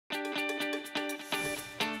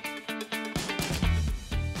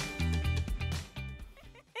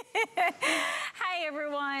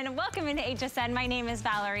everyone. Welcome into HSN. My name is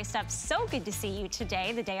Valerie Stubbs. So good to see you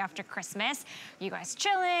today, the day after Christmas. You guys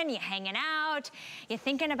chilling, you hanging out, you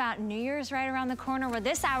thinking about New Year's right around the corner. Well,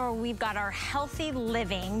 this hour we've got our healthy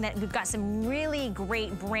living, that we've got some really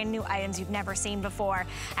great brand new items you've never seen before.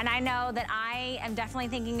 And I know that I am definitely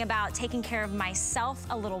thinking about taking care of myself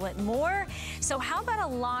a little bit more. So how about a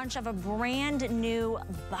launch of a brand new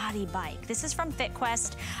body bike? This is from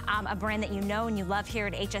FitQuest, a brand that you know and you love here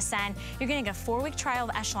at HSN. You're gonna get a 4-week trial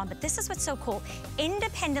of Echelon, but this is what's so cool.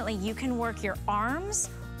 Independently, you can work your arms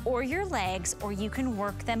or your legs, or you can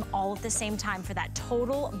work them all at the same time for that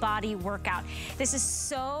total body workout. This is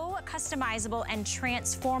so customizable and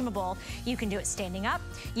transformable. You can do it standing up,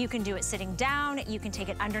 you can do it sitting down, you can take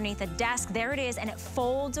it underneath a desk. There it is, and it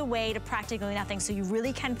folds away to practically nothing, so you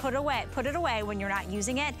really can put it away when you're not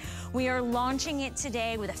using it. We are launching it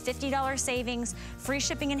today with a $50 savings, free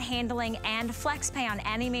shipping and handling, and FlexPay on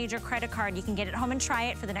any major credit card. You can get it home and try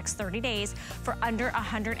it for the next 30 days for under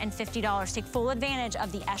 $150. Take full advantage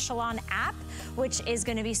of the Echelon app, which is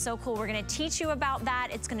gonna be so cool. We're gonna teach you about that.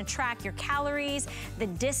 It's gonna track your calories, the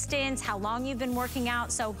distance, how long you've been working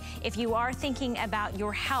out. So if you are thinking about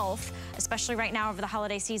your health, especially right now over the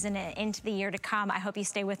holiday season and into the year to come, I hope you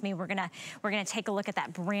stay with me. We're gonna take a look at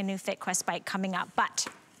that brand new FitQuest bike coming up. But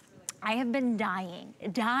I have been dying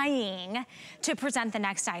to present the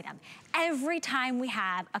next item. Every time we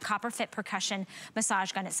have a Copper Fit percussion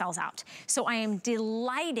massage gun, it sells out. So I am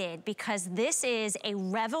delighted because this is a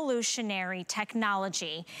revolutionary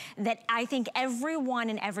technology that I think everyone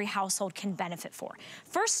in every household can benefit for.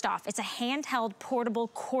 First off, it's a handheld, portable,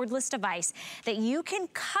 cordless device that you can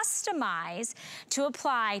customize to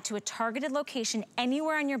apply to a targeted location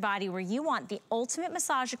anywhere on your body where you want the ultimate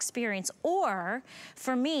massage experience. Or,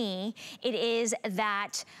 for me, it is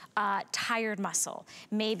that tired muscle.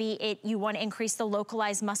 Maybe you want to increase the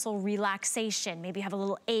localized muscle relaxation. Maybe you have a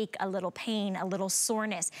little ache, a little pain, a little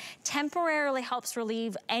soreness. Temporarily helps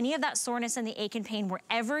relieve any of that soreness and the ache and pain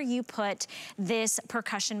wherever you put this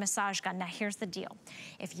percussion massage gun. Now here's the deal.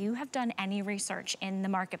 If you have done any research in the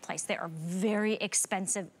marketplace, there are very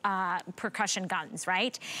expensive percussion guns,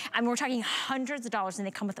 right? And we're talking hundreds of dollars, and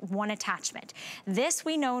they come with one attachment. This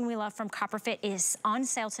we know and we love from CopperFit is on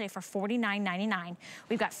sale today for $49.99.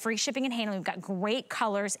 We've got free shipping and handling. We've got great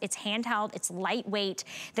colors. It's handheld. It's lightweight.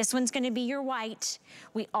 This one's going to be your white.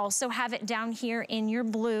 We also have it down here in your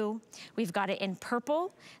blue. We've got it in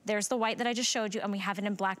purple. There's the white that I just showed you, and we have it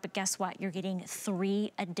in black. But guess what? You're getting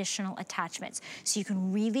 3 additional attachments. So you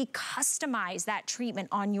can really customize that treatment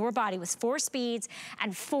on your body with 4 speeds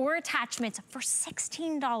and 4 attachments for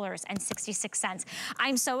 $16.66.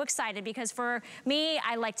 I'm so excited because for me,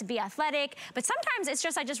 I like to be athletic, but sometimes it's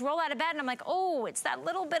just I just roll out of bed and I'm like, oh, it's that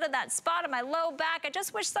little bit of that spot on my low back. I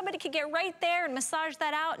just wish somebody could get right there and massage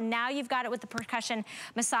that out. And now you've got it with the percussion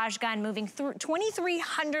massage gun, moving through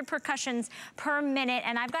 2,300 percussions per minute.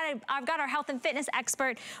 And I've got our health and fitness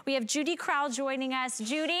expert. We have Judy Crowell joining us.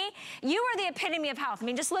 Judy, you are the epitome of health. I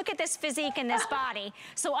mean, just look at this physique and this body.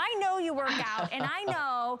 So I know you work out, and I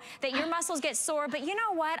know that your muscles get sore, but you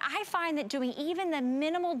know what? I find that doing even the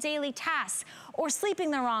minimal daily tasks or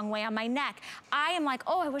sleeping the wrong way on my neck, I am like,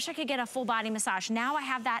 oh, I wish I could get a full body massage. Now I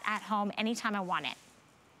have that at home anytime I want it.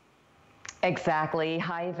 Exactly.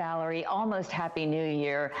 Hi, Valerie. Almost Happy New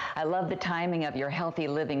Year. I love the timing of your Healthy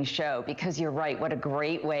Living show because you're right. What a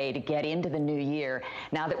great way to get into the new year.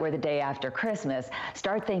 Now that we're the day after Christmas,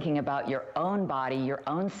 start thinking about your own body, your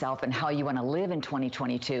own self, and how you want to live in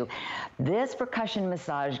 2022. This percussion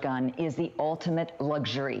massage gun is the ultimate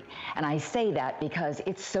luxury. And I say that because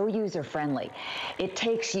it's so user-friendly. It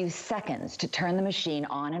takes you seconds to turn the machine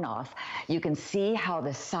on and off. You can see how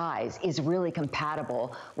the size is really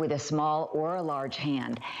compatible with a small or a large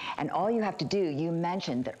hand. And all you have to do, you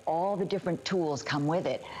mentioned that all the different tools come with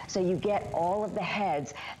it. So you get all of the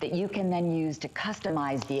heads that you can then use to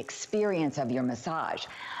customize the experience of your massage.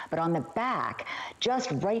 But on the back, just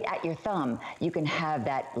right at your thumb, you can have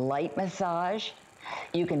that light massage.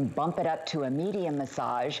 You can bump it up to a medium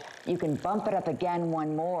massage. You can bump it up again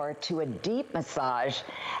one more to a deep massage.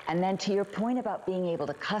 And then to your point about being able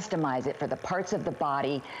to customize it for the parts of the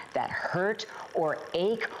body that hurt or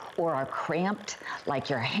ache or are cramped, like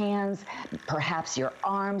your hands, perhaps your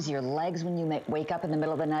arms, your legs when you wake up in the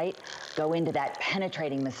middle of the night, go into that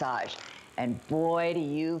penetrating massage. And boy, do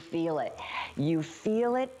you feel it. You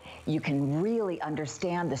feel it. You can really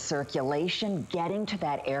understand the circulation getting to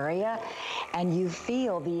that area, and you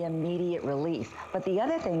feel the immediate relief. But the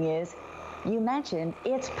other thing is, you mentioned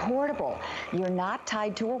it's portable. You're not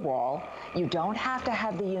tied to a wall. You don't have to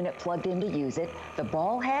have the unit plugged in to use it. The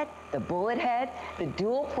ball head, the bullet head, the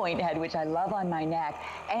dual point head, which I love on my neck,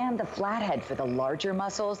 and the flat head for the larger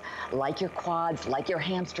muscles, like your quads, like your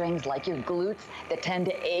hamstrings, like your glutes that tend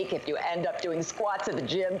to ache if you end up doing squats at the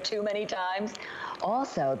gym too many times.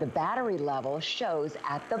 Also, the battery level shows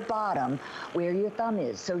at the bottom where your thumb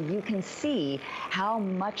is, so you can see how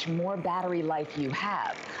much more battery life you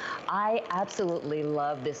have. I absolutely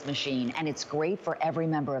love this machine, and it's great for every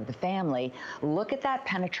member of the family. Look at that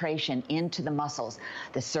penetration into the muscles,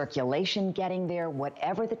 the circulation getting there,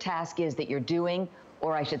 whatever the task is that you're doing,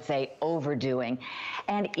 or I should say overdoing.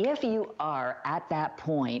 And if you are at that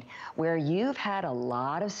point where you've had a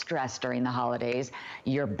lot of stress during the holidays,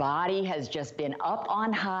 your body has just been up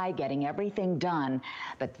on high getting everything done,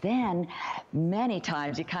 but then many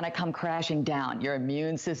times you kind of come crashing down. Your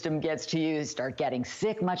immune system gets to you, start getting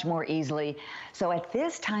sick much more easily. So at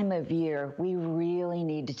this time of year, we really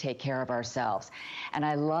need to take care of ourselves. And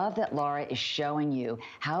I love that Laura is showing you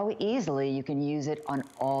how easily you can use it on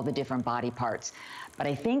all the different body parts. But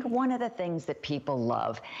I think one of the things that people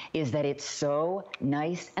love is that it's so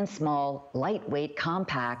nice and small, lightweight,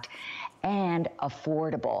 compact, and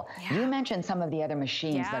affordable. Yeah. You mentioned some of the other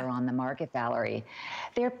machines that are on the market, Valerie.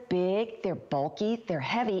 They're big, they're bulky, they're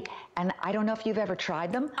heavy, and I don't know if you've ever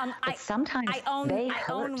tried them, but sometimes they hurt.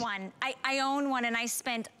 I own one. I own one, and I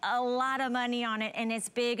spent a lot of money on it, and it's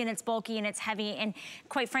big, and it's bulky, and it's heavy, and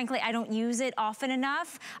quite frankly, I don't use it often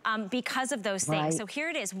enough because of those things. Right. So here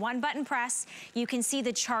it is, one button press. You can see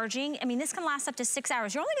the charging. I mean, this can last up to 6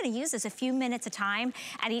 hours. You're only gonna use this a few minutes at a time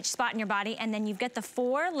at each spot in your body, and then you've got the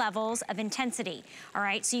 4 levels of intensity, all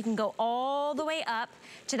right? So you can go all the way up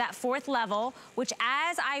to that 4th level, which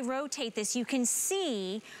as I rotate this, you can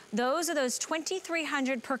see those are those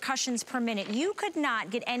 2,300 percussions per minute. You could not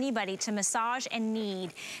get anybody to massage and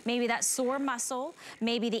need maybe that sore muscle,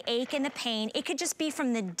 maybe the ache and the pain. It could just be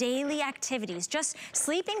from the daily activities. Just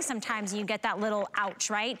sleeping sometimes you get that little ouch,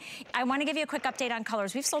 right? I wanna give you a quick update on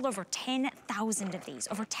colors. We've sold over 10,000 of these,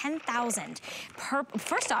 over 10,000.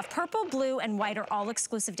 First off, purple, blue, and white are all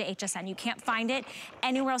exclusive to HSN. You can't find it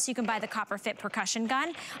anywhere else you can buy the copper fit percussion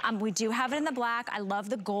gun. We do have it in the black. I love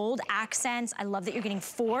the gold accents. I love that you're getting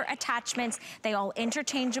 4 attachments. They all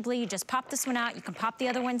interchangeably. You just pop this one out. You can pop the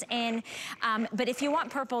other ones in. But if you want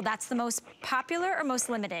purple, that's the most popular or most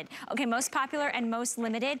limited? Okay, most popular and most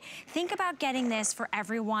limited. Think about getting this for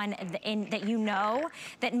everyone that you know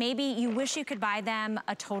that maybe you wish you could buy them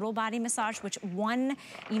a total body massage, which one,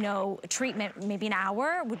 treatment, maybe an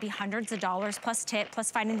hour, would be hundreds of dollars plus tip, plus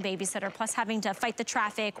finding the babysitter, plus having to fight the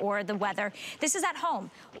traffic or the weather. This is at home,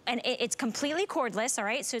 and it's completely cordless, all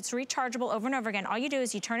right? So it's rechargeable over and over again. All you do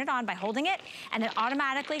is you turn it on by holding it, and it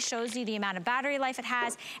automatically shows you the amount of battery life it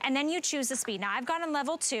has, and then you choose the speed. Now, I've gone on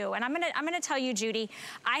level 2, and I'm gonna tell you, Judy,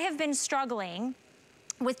 I have been struggling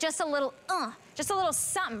with just a little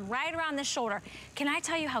something right around the shoulder. Can I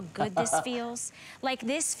tell you how good this feels? Like,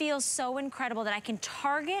 this feels so incredible that I can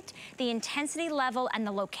target the intensity level and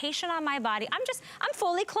the location on my body. I'm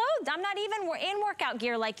fully clothed. I'm not even in workout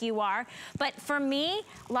gear like you are. But for me,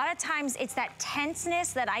 a lot of times it's that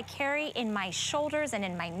tenseness that I carry in my shoulders and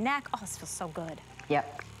in my neck. Oh, this feels so good.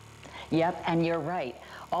 Yep, and you're right.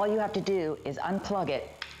 All you have to do is unplug it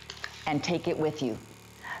and take it with you.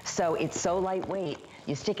 So it's so lightweight.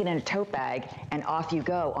 You stick it in a tote bag and off you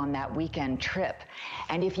go on that weekend trip.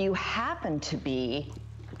 And if you happen to be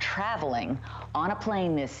traveling on a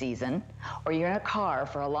plane this season, or you're in a car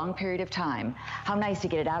for a long period of time, how nice to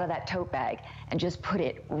get it out of that tote bag and just put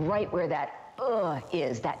it right where that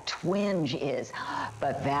that twinge is.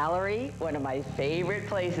 But Valerie, one of my favorite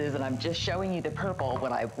places, and I'm just showing you the purple,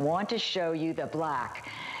 but I want to show you the black,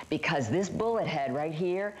 because this bullet head right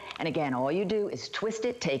here, and again, all you do is twist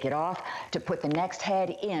it, take it off to put the next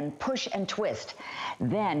head in, push and twist.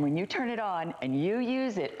 Then when you turn it on and you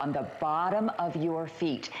use it on the bottom of your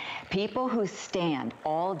feet, people who stand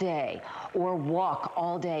all day or walk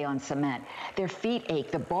all day on cement, their feet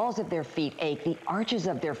ache, the balls of their feet ache, the arches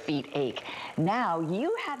of their feet ache. Now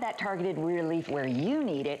you have that targeted relief where you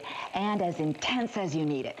need it and as intense as you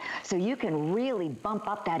need it. So you can really bump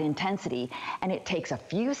up that intensity, and it takes a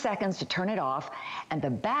few seconds to turn it off, and the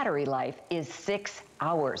battery life is 6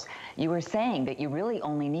 hours. You were saying that you really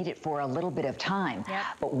only need it for a little bit of time. Yep.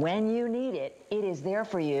 But when you need it, it is there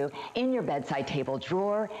for you in your bedside table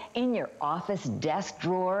drawer, in your office desk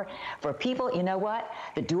drawer. For people, you know what?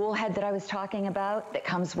 The dual head that I was talking about that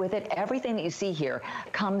comes with it, everything that you see here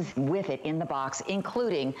comes with it in the box,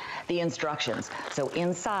 including the instructions. So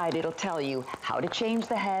inside, it'll tell you how to change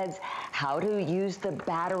the heads, how to use the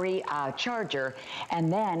battery charger,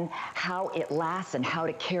 and then how it lasts and how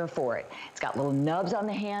to care for it. It's got little nubs on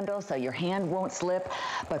the handle so your hand won't slip.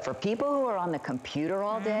 But for people who are on the computer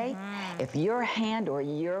all day, if your hand or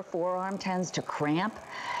your forearm tends to cramp,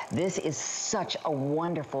 this is such a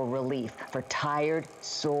wonderful relief for tired,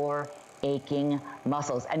 sore, aching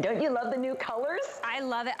muscles. And don't you love the new colors? I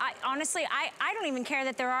love it. Honestly, I don't even care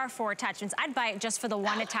that there are 4 attachments. I'd buy it just for the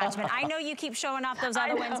 1 attachment. I know you keep showing off those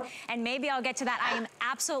other ones, and maybe I'll get to that. I am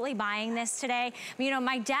absolutely buying this today. You know,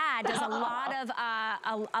 my dad does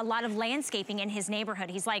a lot of landscaping in his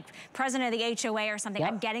neighborhood. He's like president of the HOA or something.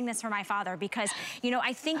 Yep. I'm getting this for my father because, you know,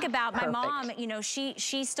 I think about my mom, you know, she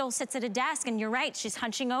still sits at a desk, and you're right, she's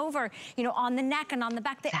hunching over, you know, on the neck and on the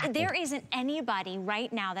back. Exactly. There isn't anybody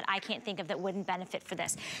right now that I can't think of that wouldn't benefit for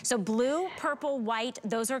this. So blue, purple, white,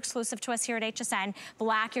 those are exclusive to us here at HSN.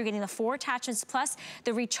 Black, you're getting the 4 attachments plus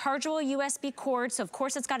the rechargeable USB cord. So of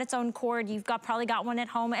course it's got its own cord. You've probably got one at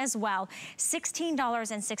home as well.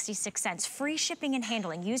 $16.66. Free shipping and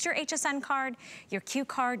handling. Use your HSN card, your Q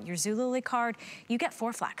card, your Zulily card. You get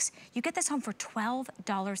 4 flex. You get this home for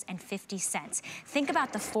 $12.50. Think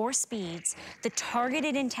about the 4 speeds, the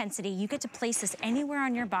targeted intensity. You get to place this anywhere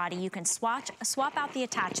on your body. You can swap out the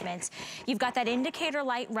attachments. You've got that indicator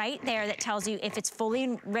light right there that tells you if it's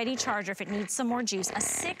fully ready charger, if it needs some more juice. A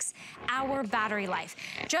 6-hour battery life.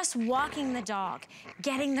 Just walking the dog,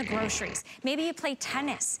 getting the groceries. Maybe you play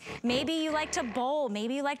tennis. Maybe you like to bowl.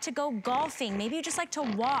 Maybe you like to go golfing. Maybe you just like to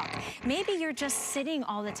walk. Maybe you're just sitting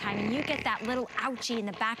all the time and you get that little ouchie in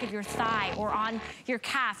the back of your thigh or on your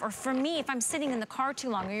calf. Or for me, if I'm sitting in the car too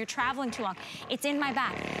long or you're traveling too long, it's in my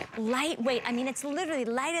back. Lightweight. I mean, it's literally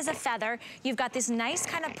light as a feather. You've got this nice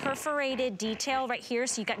kind of perforated detail right here.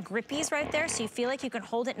 So you've got grippies right there. So you feel like you can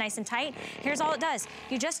hold it nice and tight. Here's all it does.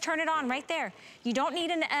 You just turn it on right there. You don't need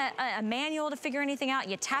a manual to figure anything out.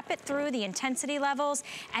 You tap it through the intensity levels.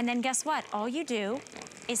 And then guess what? All you do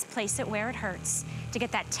is place it where it hurts to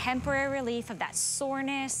get that temporary relief of that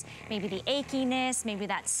soreness, maybe the achiness, maybe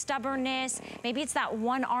that stubbornness, maybe it's that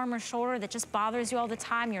one arm or shoulder that just bothers you all the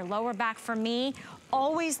time, your lower back. For me,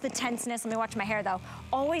 always the tenseness, let me watch my hair though,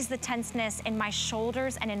 always the tenseness in my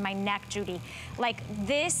shoulders and in my neck, Judy. Like,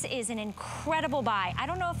 this is an incredible buy. I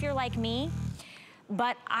don't know if you're like me,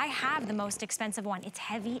 but I have the most expensive one. It's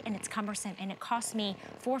heavy and it's cumbersome and it costs me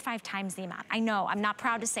 4 or 5 times the amount. I know, I'm not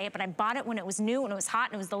proud to say it, but I bought it when it was new, when it was hot,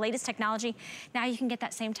 and it was the latest technology. Now you can get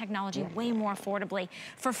that same technology way more affordably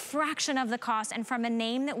for a fraction of the cost and from a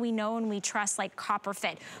name that we know and we trust like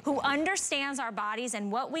Copperfit, who understands our bodies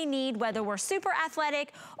and what we need, whether we're super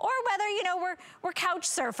athletic or whether, you know, we're couch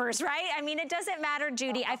surfers, right? I mean, it doesn't matter,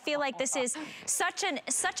 Judy. I feel like this is such an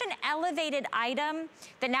elevated item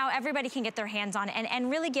that now everybody can get their hands on it.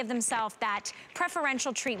 And really give themselves that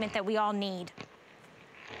preferential treatment that we all need.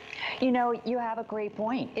 You know, you have a great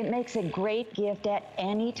point. It makes a great gift at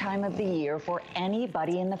any time of the year for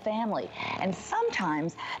anybody in the family. And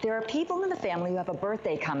sometimes there are people in the family who have a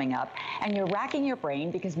birthday coming up and you're racking your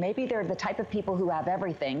brain because maybe they're the type of people who have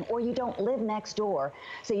everything, or you don't live next door,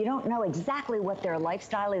 so you don't know exactly what their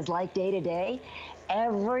lifestyle is like day to day.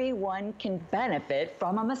 Everyone can benefit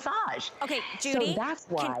from a massage. Okay, Judy, so that's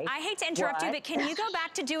why. I hate to interrupt you, but can you go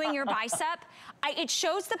back to doing your bicep? It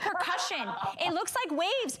shows the percussion. It looks like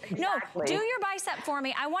waves. Exactly. No, do your bicep for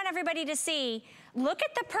me. I want everybody to see. Look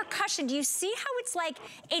at the percussion. Do you see how it's like,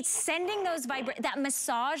 it's sending those that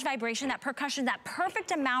massage vibration, that percussion, that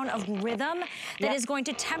perfect amount of rhythm that is going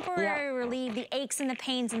to temporarily relieve the aches and the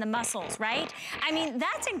pains in the muscles, right? I mean,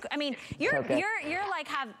 that's, I mean, you're like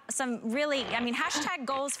have some really, I mean, hashtag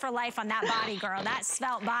goals for life on that body, girl, that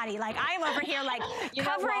svelte body. Like, I'm over here like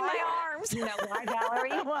covering my arms. You know why,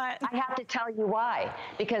 Valerie? What? I have to tell you why.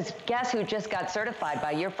 Because guess who just got certified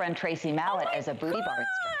by your friend Tracy Mallett as a booty bar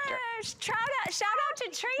instructor? Shout out to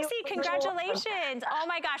Tracy, congratulations. Oh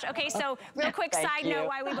my gosh, okay, so real quick side note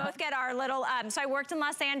why we both get our little, so I worked in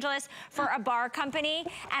Los Angeles for a bar company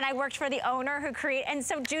and I worked for the owner who created, and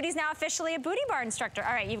so Judy's now officially a booty bar instructor.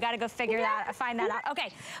 All right, you've got to go find that out.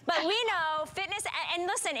 Okay, but we know fitness, and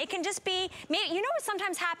listen, it can just be, you know what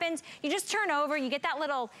sometimes happens? You just turn over, you get that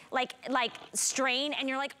little like strain and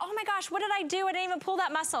you're like, oh my gosh, what did I do? I didn't even pull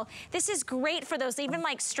that muscle. This is great for those even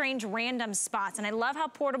like strange random spots, and I love how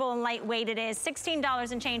portable and lightweight it is. $16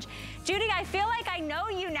 $15 and change. Judy, I feel like I know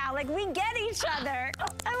you now. Like, we get each other.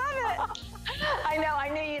 I love it. I know, I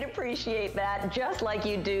knew you'd appreciate that, just like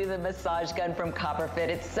you do the massage gun from Copperfit.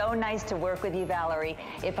 It's so nice to work with you, Valerie.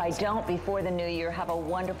 If I don't before the new year, have a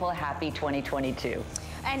wonderful, happy 2022.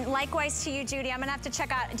 And likewise to you, Judy. I'm gonna have to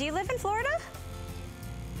check out, do you live in Florida?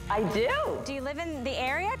 I do. Do you live in the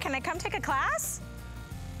area? Can I come take a class?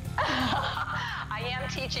 I am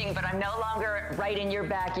teaching, but I'm no longer right in your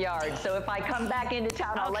backyard. So if I come back into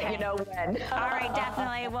town, I'll let you know when. All right,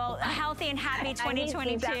 definitely. Well, a healthy and happy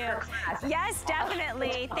 2022. Yes,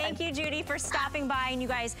 definitely. Thank you, Judy, for stopping by. And you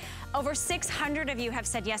guys, over 600 of you have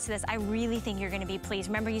said yes to this. I really think you're going to be pleased.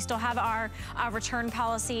 Remember, you still have our return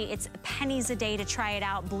policy. It's pennies a day to try it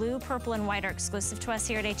out. Blue, purple, and white are exclusive to us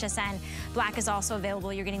here at HSN. Black is also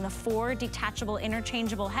available. You're getting the 4 detachable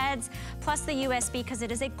interchangeable heads, plus the USB, because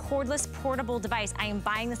it is a cordless portable device. I am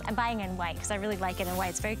buying this. I'm buying in white because I really like it in white.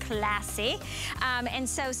 It's very classy. And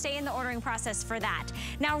so stay in the ordering process for that.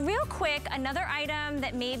 Now, real quick, another item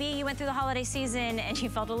that maybe you went through the holiday season and you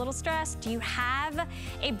felt a little stressed. Do you have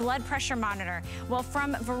a blood pressure monitor? Well,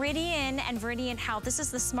 from Veridian and Veridian Health, this is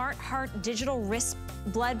the Smart Heart Digital Wrist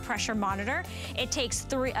Blood Pressure Monitor. It takes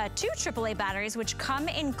 2 AAA batteries, which come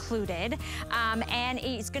included, and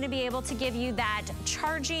it's going to be able to give you that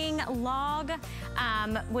charging log,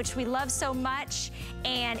 which we love so much,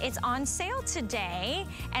 and it's on sale today,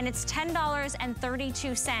 and it's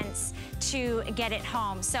 $10.32 to get it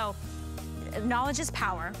home. So knowledge is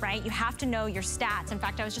power, right? You have to know your stats. In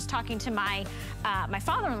fact, I was just talking to my my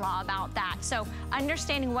father-in-law about that. So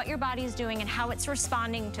understanding what your body is doing and how it's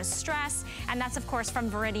responding to stress, and that's of course from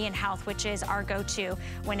Veridian Health, which is our go-to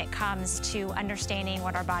when it comes to understanding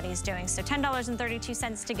what our body is doing. So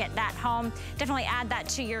 $10.32 to get that home. Definitely add that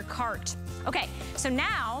to your cart. Okay, so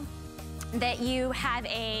now that you have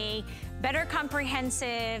a better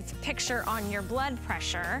comprehensive picture on your blood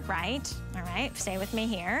pressure, right? All right, stay with me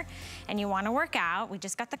here. And you wanna work out, we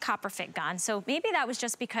just got the Copperfit gun. So maybe that was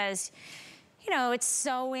just because, you know, it's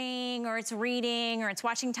sewing or it's reading or it's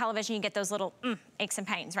watching television, you get those little aches and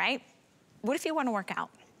pains, right? What if you wanna work out?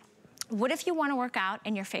 What if you wanna work out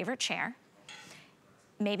in your favorite chair?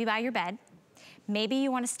 Maybe by your bed. Maybe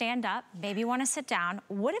you wanna stand up, maybe you wanna sit down.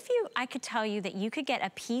 What if I could tell you that you could get a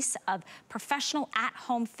piece of professional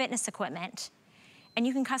at-home fitness equipment and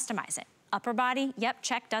you can customize it. Upper body, yep,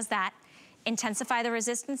 check, does that. Intensify the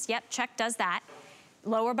resistance, yep, check, does that.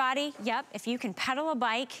 Lower body, yep, if you can pedal a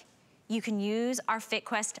bike, you can use our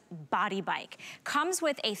FitQuest body bike. Comes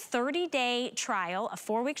with a 30-day trial, a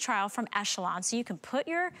 4-week trial from Echelon, so you can put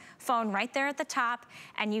your phone right there at the top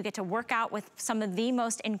and you get to work out with some of the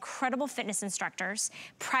most incredible fitness instructors,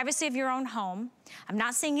 privacy of your own home. I'm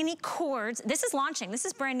not seeing any cords. This is launching, this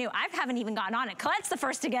is brand new. I haven't even gotten on it. Colette's the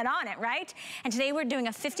first to get on it, right? And today we're doing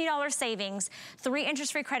a $50 savings, 3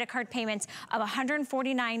 interest-free credit card payments of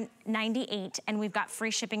 $149.98, and we've got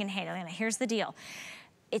free shipping and handling. Now here's the deal.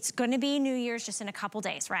 It's gonna be New Year's just in a couple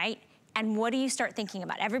days, right? And what do you start thinking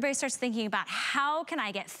about? Everybody starts thinking about, how can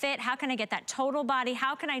I get fit? How can I get that total body?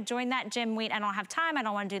 How can I join that gym? Wait, I don't have time. I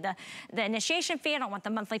don't wanna do the initiation fee. I don't want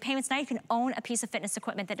the monthly payments. Now you can own a piece of fitness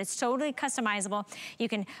equipment that is totally customizable. You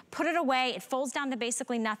can put it away. It folds down to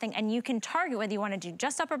basically nothing, and you can target whether you wanna do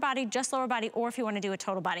just upper body, just lower body, or if you wanna do a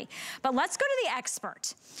total body. But let's go to the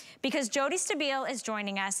expert, because Jody Stabile is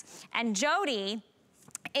joining us, and Jody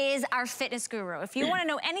is our fitness guru. If you wanna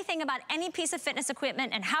know anything about any piece of fitness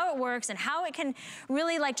equipment and how it works and how it can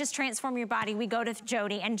really like just transform your body, we go to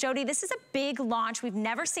Jody. And Jody, this is a big launch. We've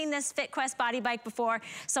never seen this FitQuest body bike before.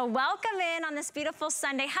 So welcome in on this beautiful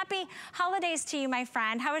Sunday. Happy holidays to you, my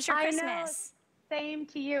friend. How was your Christmas? I know. Same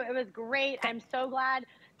to you. It was great. I'm so glad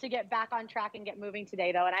to get back on track and get moving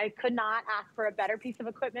today, though. And I could not ask for a better piece of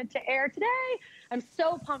equipment to air today. I'm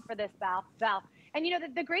so pumped for this, Val. And you know,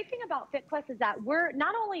 the great thing about FitQuest is that we're,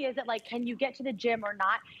 not only is it like, can you get to the gym or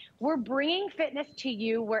not, we're bringing fitness to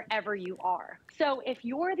you wherever you are. So if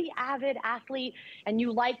you're the avid athlete and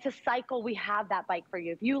you like to cycle, we have that bike for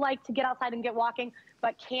you. If you like to get outside and get walking,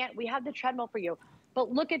 but can't, we have the treadmill for you.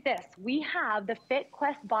 But look at this, we have the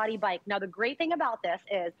FitQuest body bike. Now, the great thing about this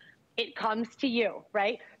is it comes to you,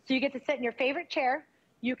 right? So you get to sit in your favorite chair.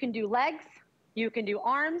 You can do legs, you can do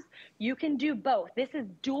arms, you can do both. This is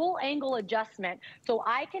dual angle adjustment. So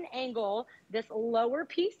I can angle this lower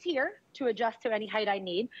piece here to adjust to any height I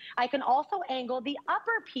need. I can also angle the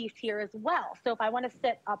upper piece here as well. So if I want to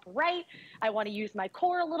sit upright, I want to use my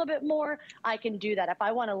core a little bit more, I can do that. If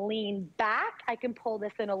I want to lean back, I can pull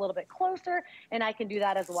this in a little bit closer, and I can do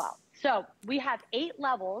that as well. So we have 8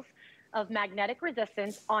 levels of magnetic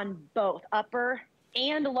resistance on both upper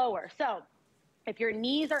and lower. So If your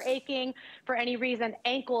knees are aching for any reason,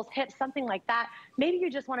 ankles, hips, something like that, maybe you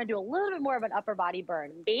just want to do a little bit more of an upper body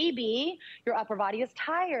burn. Maybe your upper body is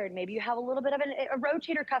tired. Maybe you have a little bit of a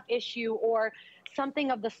rotator cuff issue or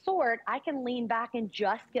something of the sort. I can lean back and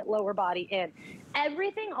just get lower body in.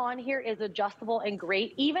 Everything on here is adjustable and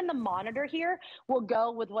great. Even the monitor here will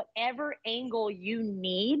go with whatever angle you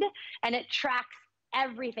need, and it tracks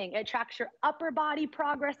everything. It tracks your upper body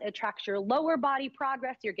progress. It tracks your lower body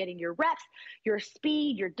progress. You're getting your reps, your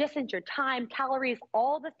speed, your distance, your time, calories,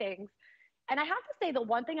 all the things. And I have to say, the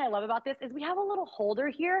one thing I love about this is we have a little holder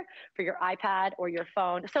here for your iPad or your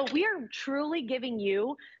phone. So we are truly giving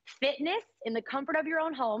you fitness in the comfort of your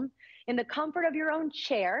own home, in the comfort of your own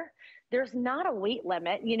chair. There's not a weight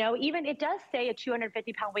limit, you know, even it does say a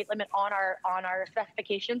 250-pound weight limit on our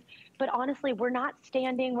specifications, but honestly, we're not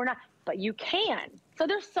standing, but you can. So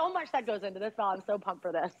there's so much that goes into this, Val. I'm so pumped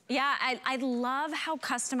for this. Yeah, I love how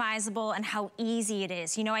customizable and how easy it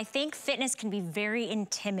is. You know, I think fitness can be very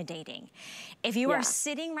intimidating. If you are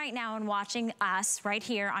sitting right now and watching us right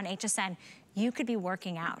here on HSN, you could be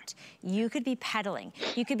working out. You could be pedaling.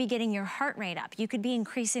 You could be getting your heart rate up. You could be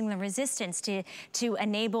increasing the resistance to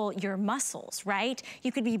enable your muscles, right?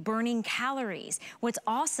 You could be burning calories. What's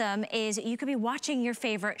awesome is you could be watching your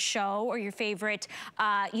favorite show or your favorite,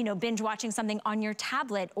 you know, binge watching something on your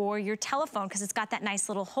tablet or your telephone because it's got that nice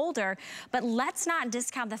little holder. But let's not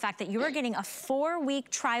discount the fact that you are getting a 4-week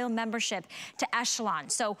trial membership to Echelon.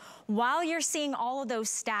 So while you're seeing all of those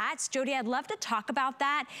stats, Jody, I'd love to talk about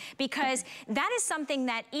that because that is something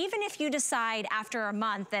that even if you decide after a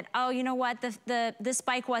month that, oh, you know what, this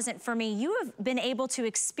bike wasn't for me, you have been able to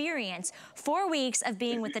experience 4 weeks of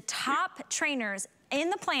being with the top trainers in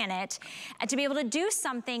the planet and to be able to do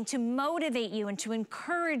something to motivate you and to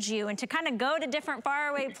encourage you and to kind of go to different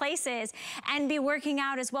faraway places and be working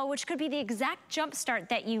out as well, which could be the exact jump start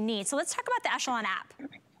that you need. So let's talk about the Echelon app.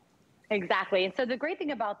 Exactly. And so the great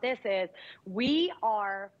thing about this is we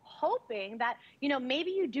are hoping that, you know,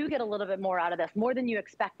 maybe you do get a little bit more out of this, more than you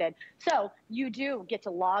expected. So you do get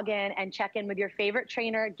to log in and check in with your favorite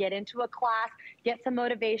trainer, get into a class, get some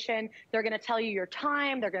motivation. They're going to tell you your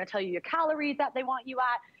time. They're going to tell you your calories that they want you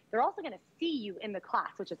at. They're also going to see you in the class,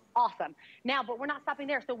 which is awesome. Now, but we're not stopping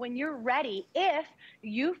there. So when you're ready, if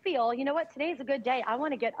you feel, you know what, today's a good day, I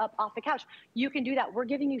want to get up off the couch, you can do that. We're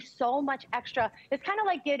giving you so much extra. It's kind of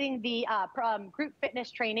like getting the group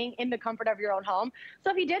fitness training in the comfort of your own home.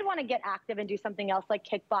 So if you did want to get active and do something else like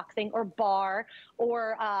kickboxing or bar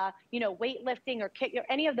or, you know, weightlifting or kick,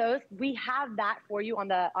 any of those, we have that for you on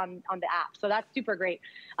the app. So that's super great.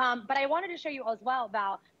 But I wanted to show you as well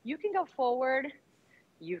about you can go forward,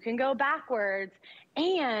 you can go backwards,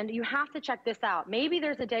 and you have to check this out. Maybe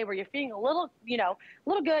there's a day where you're feeling a little, you know, a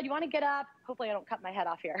little good. You want to get up. Hopefully I don't cut my head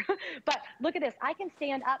off here. But look at this. I can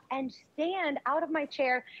stand up and stand out of my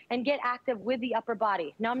chair and get active with the upper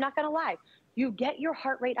body. Now, I'm not going to lie. You get your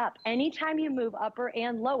heart rate up. Anytime you move upper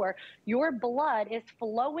and lower, your blood is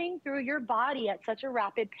flowing through your body at such a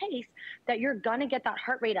rapid pace that you're going to get that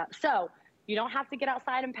heart rate up. So you don't have to get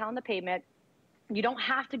outside and pound the pavement. You don't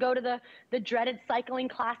have to go to the dreaded cycling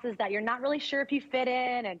classes that you're not really sure if you fit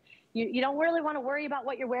in, and you don't really want to worry about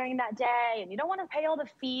what you're wearing that day, and you don't want to pay all the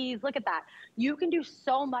fees. Look at that. You can do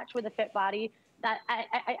so much with a fit body that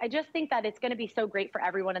I just think that it's going to be so great for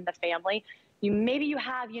everyone in the family. Maybe you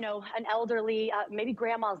have, you know, an elderly, maybe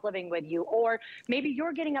grandma's living with you, or maybe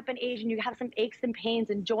you're getting up in age and you have some aches and pains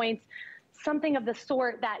and joints, something of the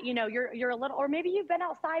sort that, you know, you're a little, or maybe you've been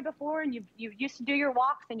outside before and you used to do your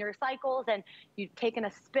walks and your cycles and you've taken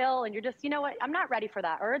a spill and you're just, you know what, I'm not ready for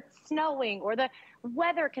that, or it's snowing, or the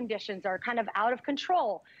weather conditions are kind of out of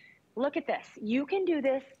control. Look at this. You can do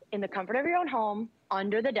this in the comfort of your own home,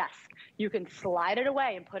 under the desk. You can slide it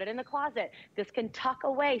away and put it in the closet. This can tuck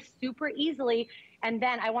away super easily. And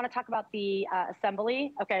then I want to talk about the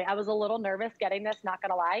assembly. Okay, I was a little nervous getting this, not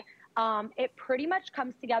gonna lie. It pretty much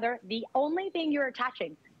comes together. The only thing you're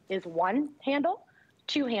attaching is one handle,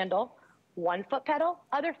 two handle, one foot pedal,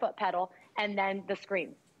 other foot pedal, and then the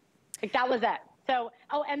screen. Like that was it. So,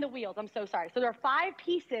 oh, and the wheels, I'm so sorry. So there are 5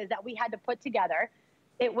 pieces that we had to put together.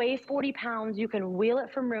 It weighs 40 pounds. You can wheel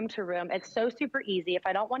it from room to room. It's so super easy. If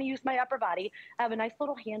I don't want to use my upper body, I have a nice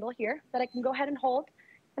little handle here that I can go ahead and hold,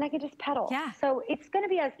 and I can just pedal. Yeah. So it's going to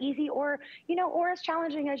be as easy or, you know, or as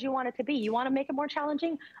challenging as you want it to be. You want to make it more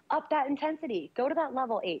challenging, up that intensity. Go to that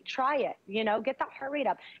level 8. Try it, you know, get that heart rate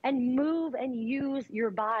up and move and use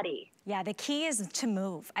your body. Yeah, the key is to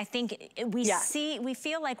move. I think we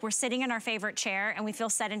feel like we're sitting in our favorite chair and we feel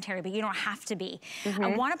sedentary, but you don't have to be.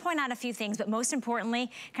 I want to point out a few things, but most importantly,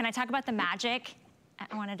 can I talk about the magic?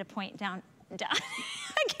 I wanted to point down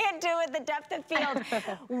I can't do it, the depth of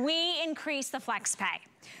field. We increase the flex pay.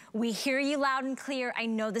 We hear you loud and clear. I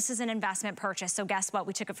know this is an investment purchase, so guess what?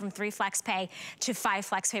 We took it from 3 flex pay to 5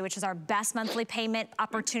 flex pay, which is our best monthly payment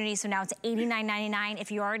opportunity. So now it's $89.99.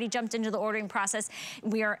 If you already jumped into the ordering process,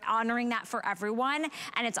 we are honoring that for everyone,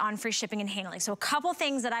 and it's on free shipping and handling. So a couple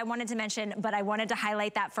things that I wanted to mention, but I wanted to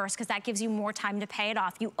highlight that first because that gives you more time to pay it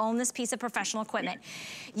off. You own this piece of professional equipment.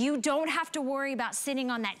 You don't have to worry about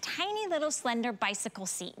sitting on that tiny little slender bicycle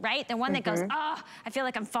seat, right? The one that goes, oh, I feel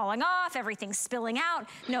like I'm falling off, everything's spilling out.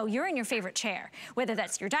 No, you're in your favorite chair, whether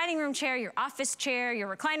that's your dining room chair, your office chair,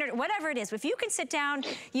 your recliner, whatever it is. If you can sit down,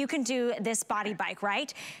 you can do this body bike,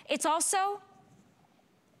 right? It's also,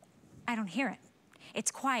 I don't hear it. It's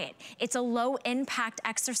quiet. It's a low impact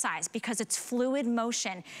exercise because it's fluid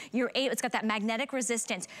motion. It's got that magnetic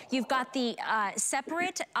resistance. You've got the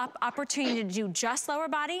separate opportunity to do just lower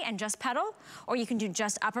body and just pedal, or you can do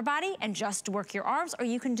just upper body and just work your arms, or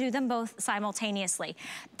you can do them both simultaneously.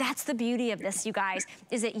 That's the beauty of this, you guys,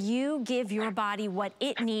 is that you give your body what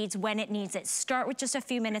it needs when it needs it. Start with just a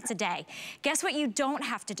few minutes a day. Guess what you don't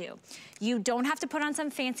have to do? You don't have to put on some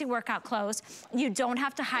fancy workout clothes. You don't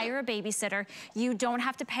have to hire a babysitter. You don't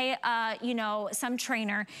have to pay, you know, some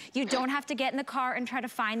trainer. You don't have to get in the car and try to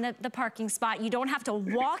find the parking spot. You don't have to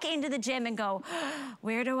walk into the gym and go,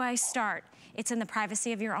 where do I start? It's in the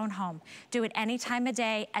privacy of your own home. Do it any time of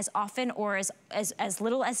day, as often or as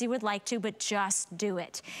little as you would like to, but just do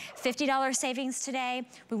it. $50 savings today.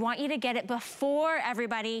 We want you to get it before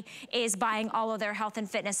everybody is buying all of their health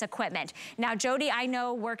and fitness equipment. Now, Jody, I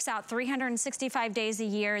know, works out 365 days a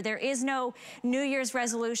year. There is no New Year's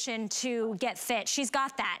resolution to get fit. She's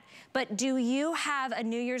got that. But do you have a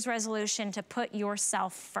New Year's resolution to put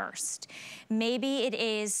yourself first? Maybe it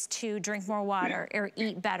is to drink more water or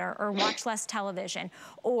eat better or watch less television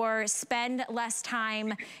or spend less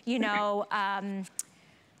time, you know,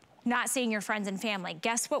 not seeing your friends and family.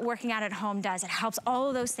 Guess what working out at home does? It helps all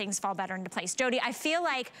of those things fall better into place. Jody, I feel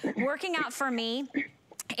like working out for me,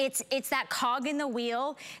 it's that cog in the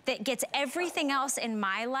wheel that gets everything else in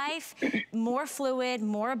my life more fluid,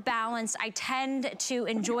 more balanced. I tend to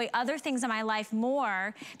enjoy other things in my life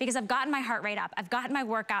more because I've gotten my heart rate up. I've gotten my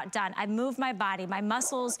workout done. I've moved my body. My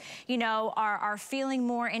muscles, you know, are feeling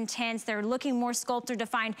more intense. They're looking more sculpted,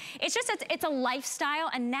 defined. It's just, it's a lifestyle,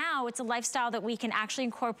 and now it's a lifestyle that we can actually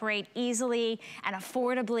incorporate easily and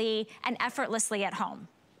affordably and effortlessly at home.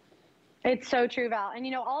 It's so true, Val. And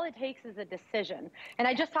you know, all it takes is a decision. And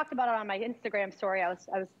I just talked about it on my Instagram story. I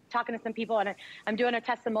was talking to some people, and I'm doing a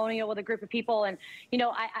testimonial with a group of people. And, you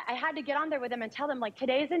know, I had to get on there with them and tell them, like,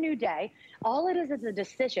 today's a new day. All it is a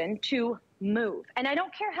decision to move. And I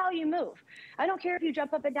don't care how you move. I don't care if you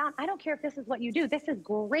jump up and down. I don't care if this is what you do. This is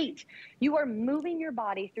great. You are moving your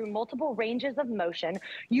body through multiple ranges of motion.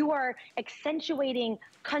 You are accentuating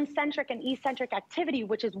concentric and eccentric activity,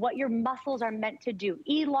 which is what your muscles are meant to do.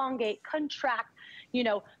 Elongate, contract, you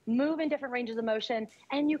know, move in different ranges of motion.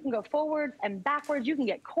 And you can go forwards and backwards. You can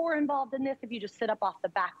get core involved in this if you just sit up off the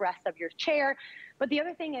backrest of your chair. But the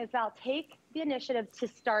other thing is, Val, take the initiative to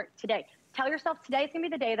start today. Tell yourself today's gonna be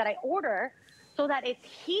the day that I order so that it's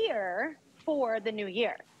here for the new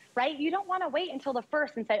year, right? You don't wanna wait until the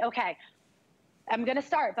first and say, okay, I'm gonna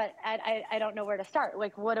start, but I don't know where to start.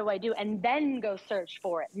 Like, what do I do? And then go search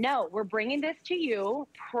for it. No, we're bringing this to you,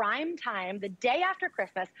 prime time, the day after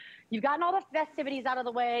Christmas. You've gotten all the festivities out of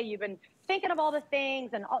the way. You've been thinking of all the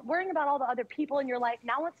things and worrying about all the other people in your life.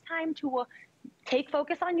 Now it's time to take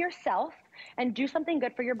focus on yourself and do something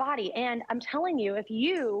good for your body. And I'm telling you, if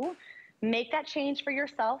you make that change for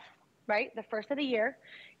yourself, right, the first of the year,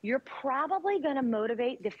 you're probably going to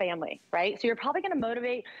motivate the family, right? So you're probably going to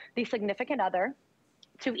motivate the significant other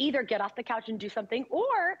to either get off the couch and do something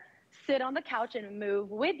or sit on the couch and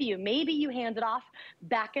move with you. Maybe you hand it off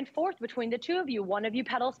back and forth between the two of you. One of you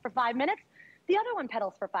pedals for 5 minutes. The other one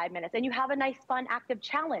pedals for 5 minutes, and you have a nice, fun, active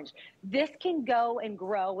challenge. This can go and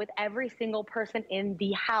grow with every single person in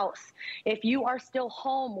the house. If you are still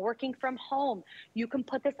home, working from home, you can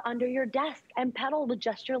put this under your desk and pedal with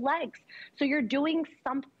just your legs. So you're doing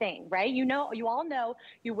something, right? You know, you all know,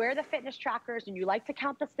 you wear the fitness trackers and you like to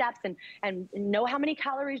count the steps and know how many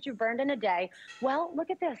calories you burned in a day. Well,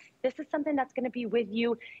 look at this. This is something that's going to be with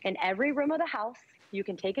you in every room of the house. You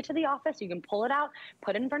can take it to the office. You can pull it out,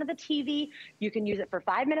 put it in front of the TV. You can use it for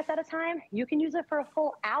 5 minutes at a time. You can use it for a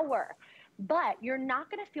full hour. But you're not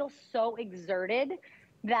going to feel so exerted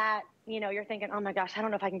that, you know, you're thinking, oh my gosh, I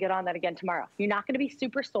don't know if I can get on that again tomorrow. You're not going to be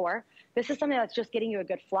super sore. This is something that's just getting you a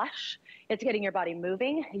good flush. It's getting your body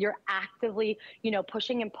moving. You're actively, you know,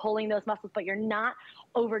 pushing and pulling those muscles, but you're not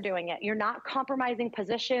overdoing it. You're not compromising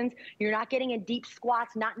positions. You're not getting in deep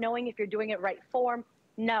squats, not knowing if you're doing it right form.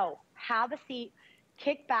 No, have a seat,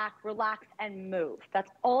 kick back, relax, and move.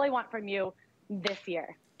 That's all I want from you this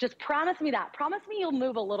year. Just promise me that. Promise me you'll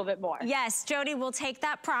move a little bit more. Yes, Jody, we'll take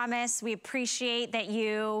that promise. We appreciate that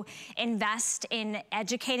you invest in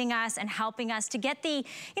educating us and helping us to get the,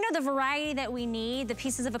 you know, the variety that we need, the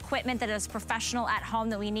pieces of equipment that is professional at home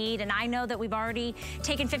that we need. And I know that we've already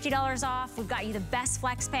taken $50 off. We've got you the best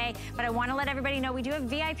flex pay, but I want to let everybody know we do have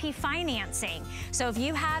VIP financing. So if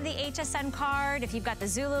you have the HSN card, if you've got the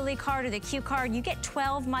Zulily card or the Q card, you get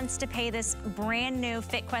 12 months to pay this brand new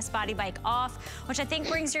FitQuest body bike off, which I think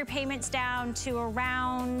brings your payments down to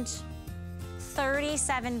around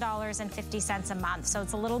 $37.50 a month. So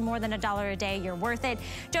it's a little more than $1 a day. You're worth it.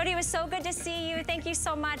 Jody, it was so good to see you. Thank you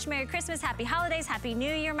so much. Merry Christmas, Happy Holidays, Happy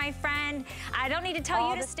New Year, my friend. I don't need to tell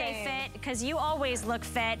you to stay fit because you always look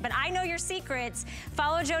fit, but I know your secrets.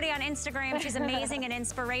 Follow Jody on Instagram. She's amazing and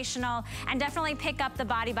inspirational, and definitely pick up the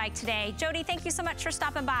body bike today. Jody, thank you so much for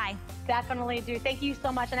stopping by. Definitely do. Thank you so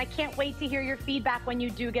much. And I can't wait to hear your feedback when you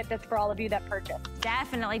do get this for all of you that purchase.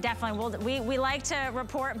 Definitely, definitely. We like to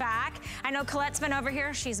report back. I know Colette's been over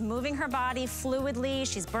here. She's moving her body fluidly.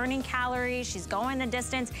 She's burning calories. She's going the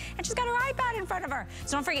distance. And she's got her iPad in front of her.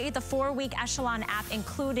 So don't forget, you get the 4-week Echelon app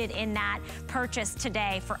included in that purchase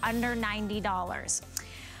today for under $90.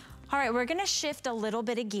 All right, we're gonna shift a little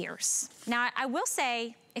bit of gears. Now, I will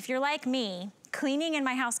say, if you're like me, cleaning in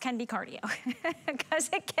my house can be cardio because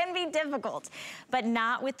it can be difficult, but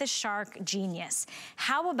not with the Shark Genius.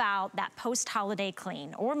 How about that post-holiday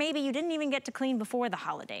clean? Or maybe you didn't even get to clean before the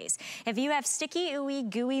holidays. If you have sticky, ooey,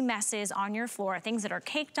 gooey messes on your floor, things that are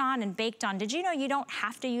caked on and baked on, did you know you don't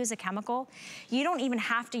have to use a chemical? You don't even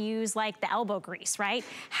have to use like the elbow grease, right?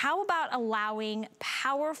 How about allowing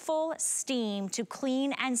powerful steam to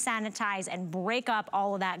clean and sanitize and break up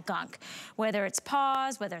all of that gunk? Whether it's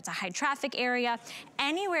paws, whether it's a high traffic area,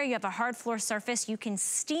 anywhere you have a hard floor surface, you can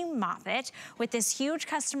steam mop it with this huge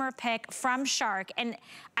customer pick from Shark. And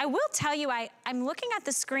I will tell you, I'm looking at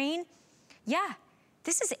the screen. Yeah,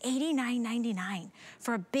 this is $89.99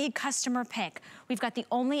 for a big customer pick. We've got the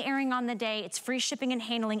only airing on the day. It's free shipping and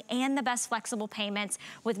handling and the best flexible payments,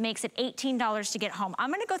 which makes it $18 to get home.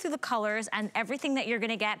 I'm gonna go through the colors and everything that you're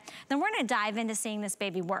gonna get. Then we're gonna dive into seeing this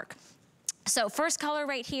baby work. So first color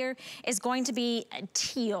right here is going to be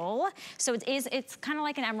teal. So it's kind of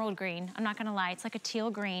like an emerald green. I'm not gonna lie, it's like a teal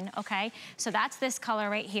green, okay? So that's this color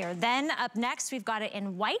right here. Then up next, we've got it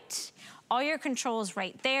in white. All your controls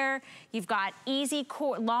right there. You've got easy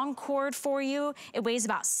cord, long cord for you. It weighs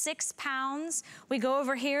about 6 pounds. We go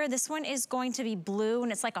over here. This one is going to be blue,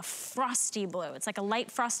 and it's like a frosty blue. It's like a light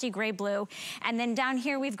frosty gray blue. And then down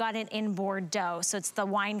here, we've got it in Bordeaux. So it's the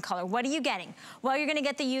wine color. What are you getting? Well, you're gonna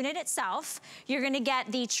get the unit itself. You're gonna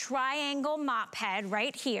get the triangle mop head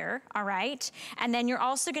right here, all right? And then you're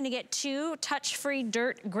also gonna get 2 touch-free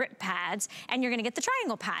dirt grip pads, and you're gonna get the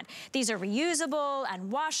triangle pad. These are reusable and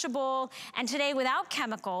washable. And today, without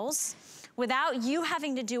chemicals, without you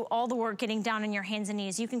having to do all the work getting down on your hands and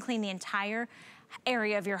knees, you can clean the entire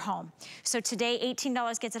area of your home. So today,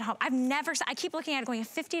 $18 gets it home. I keep looking at it going, a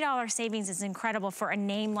 $50 savings is incredible for a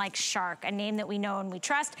name like Shark, a name that we know and we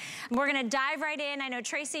trust. We're gonna dive right in. I know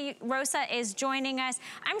Tracy Rosa is joining us.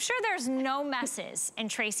 I'm sure there's no messes in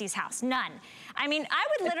Tracy's house, none. I mean, I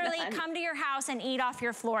would literally come to your house and eat off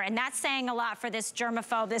your floor, and that's saying a lot for this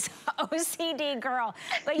germaphobe, this OCD girl.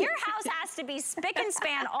 But your house has to be spick and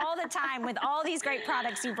span all the time with all these great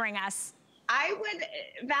products you bring us.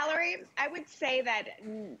 Valerie, I would say that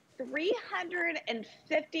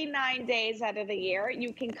 359 days out of the year,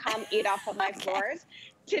 you can come eat off of my floors.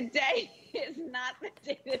 Today is not the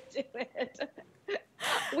day to do it.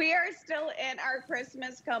 We are still in our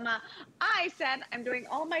Christmas coma. I said I'm doing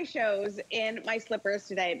all my shows in my slippers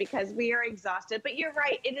today because we are exhausted. But you're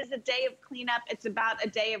right. It is a day of cleanup. It's about a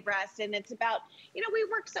day of rest. And it's about, you know, we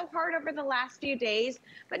worked so hard over the last few days,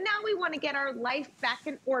 but now we want to get our life back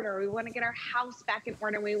in order. We want to get our house back in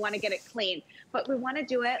order. We want to get it clean, but we want to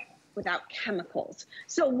do it without chemicals.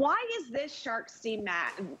 So why is this Shark Steam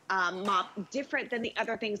mop different than the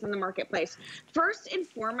other things in the marketplace? First and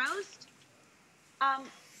foremost,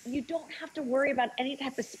 you don't have to worry about any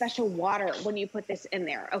type of special water when you put this in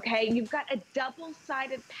there, okay? You've got a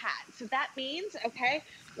double-sided pad. So that means, okay,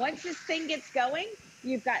 once this thing gets going,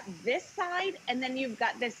 you've got this side and then you've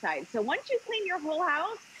got this side. So once you clean your whole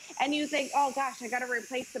house and you think, oh gosh, I gotta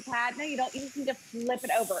replace the pad. No, you don't. You just need to flip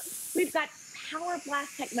it over. We've got Power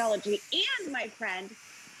Blast technology. And my friend,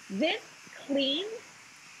 this cleans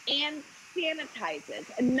and sanitizes.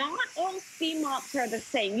 Not all steam mops are the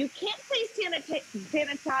same. You can't say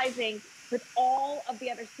sanitizing with all of the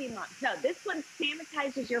other steam mops. No, this one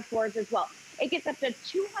sanitizes your floors as well. It gets up to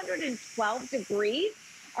 212 degrees.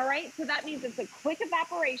 All right, so that means it's a quick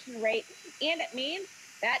evaporation rate, and it means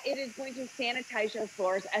that it is going to sanitize your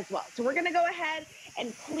floors as well. So we're gonna go ahead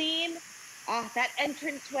and clean that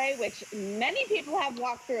entranceway, which many people have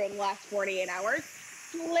walked through in the last 48 hours.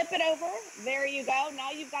 Flip it over, there you go.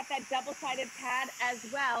 Now you've got that double-sided pad as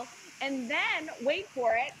well. And then, wait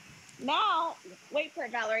for it. Now, wait for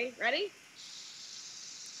it, Valerie, ready?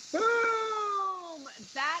 Boom!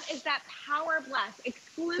 That is that Power Blast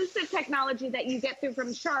exclusive technology that you get through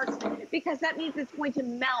from Shark, because that means it's going to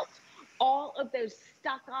melt all of those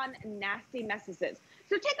stuck on nasty messes. So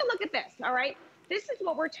take a look at this, all right? This is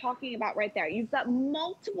what we're talking about right there. You've got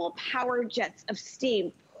multiple power jets of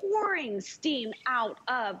steam pouring steam out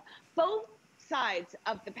of both sides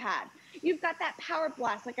of the pad. You've got that Power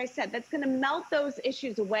Blast, like I said, that's gonna melt those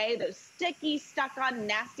issues away, those sticky, stuck on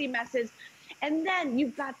nasty messes. And then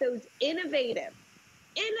you've got those innovative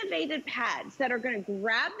pads that are gonna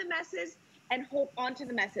grab the messes and hold onto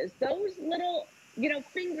the messes. Those little,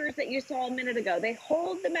 fingers that you saw a minute ago, they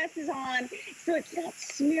hold the messes on so it's not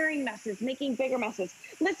smearing messes, making bigger messes.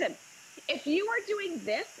 Listen, if you are doing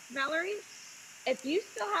this, Valerie, if you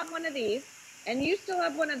still have one of these and you still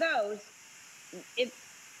have one of those, it's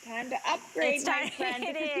time to upgrade, my friend.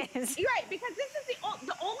 It is. You're right, because this is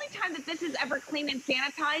the only time that this is ever cleaned and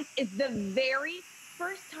sanitized is the very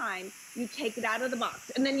first time you take it out of the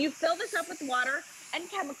box. And then you fill this up with water and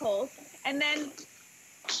chemicals, and then,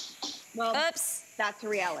 well, oops. That's a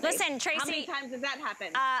reality. Listen, Tracy. How many times does that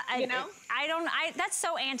happen? That's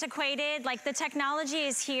so antiquated. Like, the technology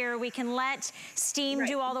is here. We can let steam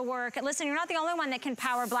do all the work. Listen, you're not the only one that can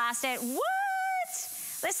Power Blast it. What?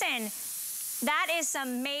 Listen. That is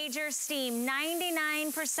some major steam.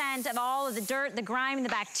 99% of all of the dirt, the grime, the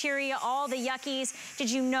bacteria, all the yuckies.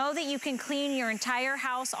 Did you know that you can clean your entire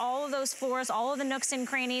house, all of those floors, all of the nooks and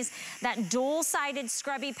crannies, that dual-sided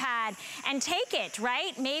scrubby pad, and take it,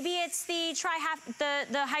 right? Maybe it's the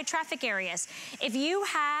high traffic areas. If you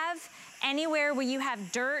have anywhere where you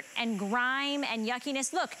have dirt and grime and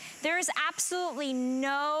yuckiness, look, there is absolutely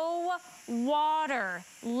no water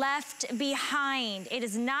left behind. It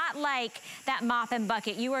is not like that mop and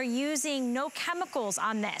bucket. You are using no chemicals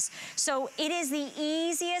on this. So it is the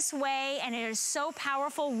easiest way, and it is so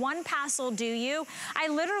powerful. One pass will do you. I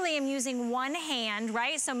literally am using one hand,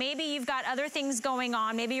 right? So maybe you've got other things going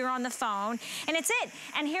on. Maybe you're on the phone, and it's it.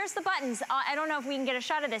 And here's the buttons. I don't know if we can get a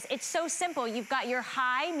shot of this. It's so simple. You've got your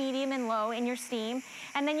high, medium, and low in your steam,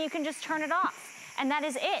 and then you can just turn it off. And that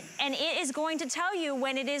is it. And it is going to tell you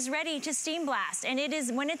when it is ready to steam blast. And it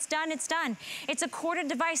is, when it's done, it's done. It's a corded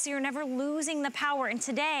device, so you're never losing the power. And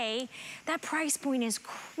today, that price point is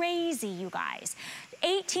crazy, you guys.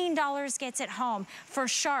 $18 gets it home for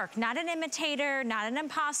Shark, not an imitator, not an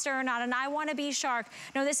imposter, not an I wanna be Shark.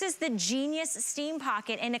 No, this is the Genius Steam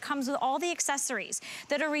Pocket, and it comes with all the accessories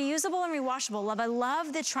that are reusable and rewashable. I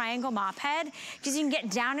love the triangle mop head, because you can get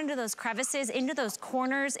down into those crevices, into those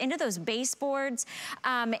corners, into those baseboards.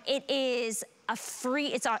 It is a free,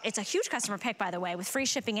 it's a huge customer pick, by the way, with free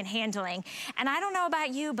shipping and handling. And I don't know about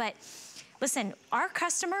you, but listen, our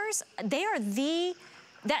customers, they are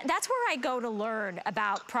that's where I go to learn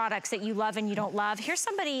about products that you love and you don't love. Here's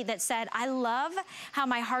somebody that said, I love how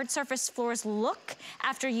my hard surface floors look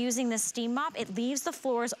after using this steam mop. It leaves the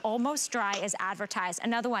floors almost dry as advertised.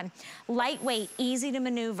 Another one, lightweight, easy to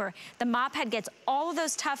maneuver. The mop head gets all of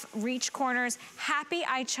those tough reach corners. Happy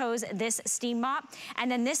I chose this steam mop.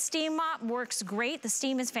 And then this steam mop works great. The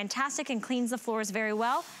steam is fantastic and cleans the floors very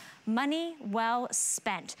well. Money well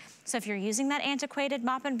spent. So if you're using that antiquated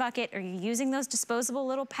mop and bucket, or you're using those disposable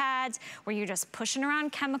little pads where you're just pushing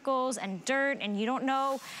around chemicals and dirt and you don't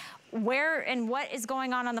know where and what is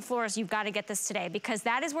going on the floors, you've got to get this today, because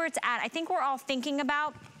that is where it's at. I think we're all thinking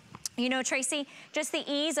about, you know, Tracy, just the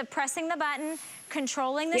ease of pressing the button,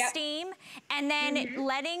 controlling the steam, and then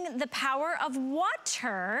letting the power of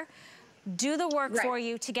water do the work for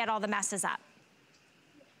you to get all the messes up.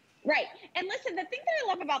 Right. And listen, the thing that I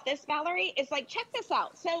love about this, Valerie, is like, check this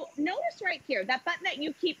out. So notice right here, that button that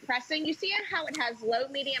you keep pressing, you see how it has low,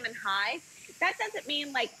 medium, and high? That doesn't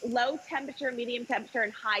mean like low temperature, medium temperature,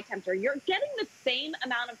 and high temperature. You're getting the same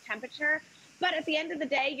amount of temperature, but at the end of the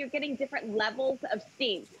day, you're getting different levels of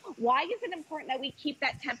steam. Why is it important that we keep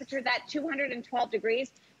that temperature, that 212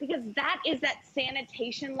 degrees? Because that is that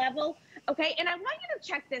sanitation level, okay? And I want you to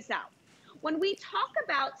check this out. When we talk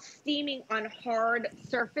about steaming on hard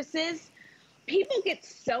surfaces, People get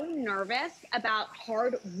so nervous about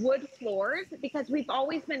hard wood floors because we've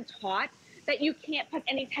always been taught that you can't put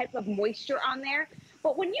any type of moisture on there.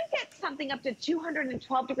 But when you get something up to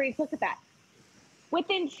 212 degrees, look at that.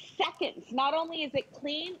 Within seconds, not only is it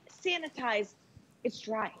clean, sanitized, it's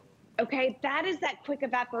dry. Okay, that is that quick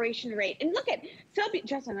evaporation rate. And look at,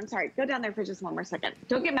 Justin, I'm sorry, go down there for just one more second.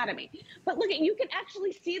 Don't get mad at me. But look at, you can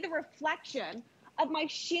actually see the reflection of my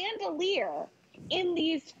chandelier in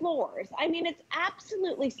these floors. I mean, it's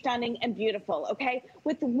absolutely stunning and beautiful, okay?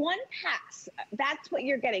 With one pass, that's what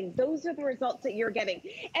you're getting. Those are the results that you're getting.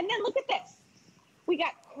 And then look at this. We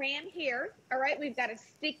got crayon here, all right? We've got a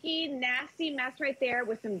sticky, nasty mess right there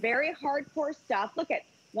with some very hardcore stuff. Look at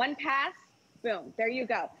one pass, boom, there you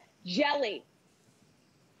go. Jelly,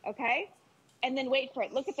 okay? And then wait for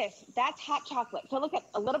it. Look at this. That's hot chocolate. So look at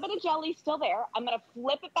a little bit of jelly still there. I'm going to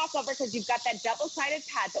flip it back over because you've got that double-sided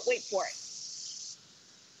pad, but wait for it.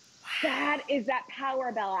 That is that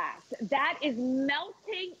power blast. That is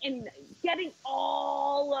melting and getting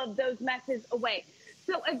all of those messes away.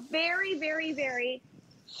 So a very, very, very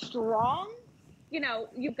strong, you know,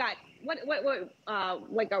 you've got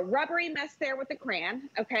like a rubbery mess there with the crayon.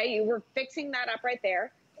 Okay, you were fixing that up right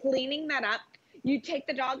there, cleaning that up. You take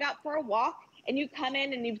the dog out for a walk and you come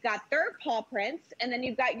in and you've got their paw prints and then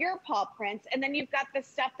you've got your paw prints and then you've got the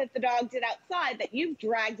stuff that the dog did outside that you've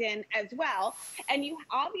dragged in as well. And you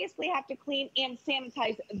obviously have to clean and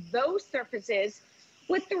sanitize those surfaces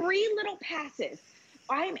with 3 little passes.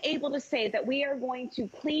 I'm able to say that we are going to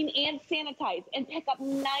clean and sanitize and pick up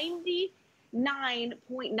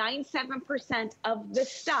 99.97% of the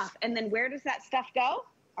stuff. And then where does that stuff go?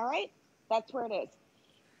 All right, that's where it is.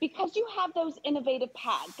 Because you have those innovative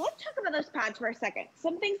pads. Let's talk about those pads for a second.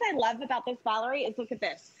 Some things I love about this, Valerie, is look at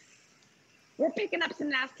this. We're picking up some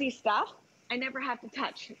nasty stuff. I never have to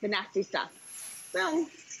touch the nasty stuff. Boom.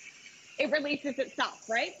 It releases itself,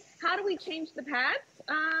 right? How do we change the pads?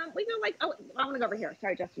 We go like, oh, I want to go over here.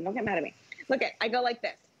 Sorry, Justin, don't get mad at me. Look at, I go like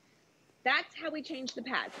this. That's how we change the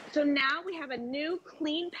pads. So now we have a new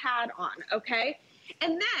clean pad on, okay?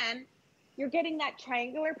 And then you're getting that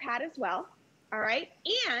triangular pad as well, all right?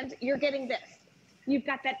 And you're getting this. You've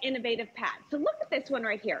got that innovative pad. So look at this one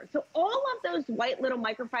right here. So all of those white little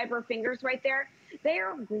microfiber fingers right there, they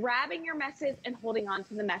are grabbing your messes and holding on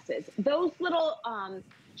to the messes. Those little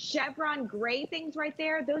chevron gray things right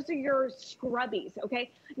there, those are your scrubbies, okay?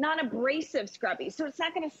 Non-abrasive scrubbies. So it's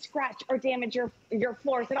not gonna scratch or damage your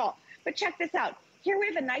floors at all. But check this out. Here we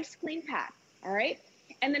have a nice clean pad, all right?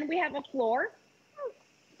 And then we have a floor.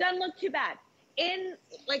 Doesn't look too bad. In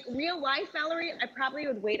like real life, Valerie, I probably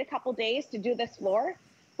would wait a couple days to do this floor.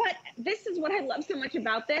 But this is what I love so much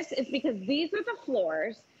about this is because these are the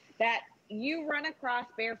floors that you run across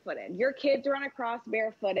barefooted. Your kids run across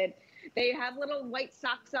barefooted. They have little white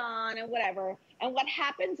socks on and whatever. And what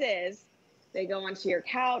happens is they go onto your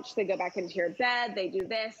couch, they go back into your bed, they do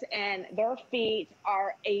this, and their feet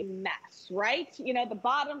are a mess, right? You know, the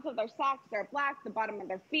bottoms of their socks are black, the bottom of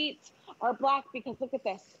their feet are black because look at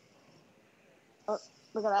this. Oh,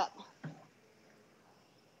 look at that.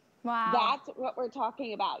 Wow. That's what we're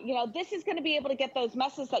talking about. You know, this is going to be able to get those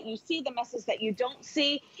messes that you see, the messes that you don't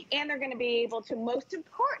see, and they're going to be able to, most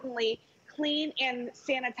importantly, clean and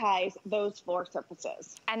sanitize those floor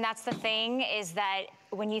surfaces. And that's the thing is that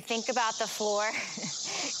when you think about the floor,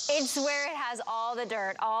 it's where it has all the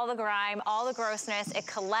dirt, all the grime, all the grossness. It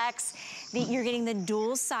collects. You're getting the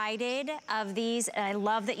dual-sided of these. And I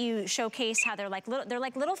love that you showcased how they're like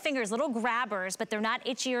little fingers, little grabbers, but they're not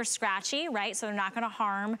itchy or scratchy, right? So they're not gonna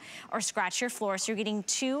harm or scratch your floor. So you're getting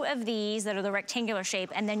 2 of these that are the rectangular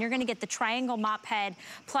shape, and then you're gonna get the triangle mop head,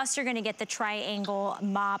 plus you're gonna get the triangle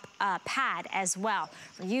mop pad as well.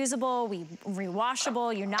 Reusable,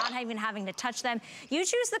 rewashable, you're not even having to touch them. You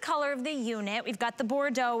choose the color of the unit. We've got the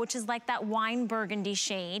Bordeaux, which is like that wine burgundy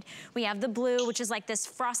shade. We have the blue, which is like this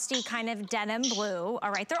frosty kind of denim blue.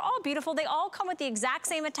 All right, they're all beautiful. They all come with the exact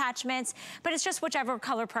same attachments, but it's just whichever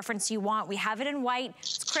color preference you want. We have it in white.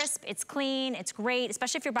 It's crisp, it's clean, it's great,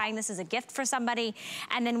 especially if you're buying this as a gift for somebody.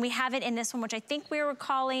 And then we have it in this one, which I think we were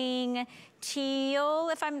calling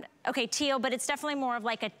teal, teal, but it's definitely more of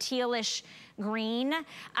like a tealish green.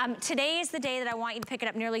 Today is the day that I want you to pick it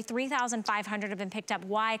up. Nearly 3,500 have been picked up.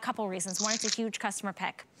 Why? A couple reasons. One, it's a huge customer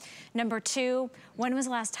pick. Number 2, when was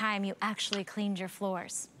the last time you actually cleaned your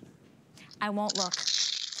floors? I won't look.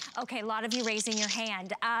 Okay, a lot of you raising your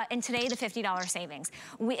hand. And today, the $50 savings.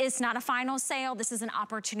 It's not a final sale. This is an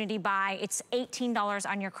opportunity buy. It's $18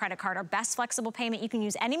 on your credit card. Our best flexible payment. You can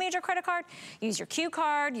use any major credit card. Use your Q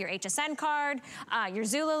card, your HSN card, your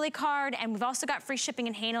Zulily card, and we've also got free shipping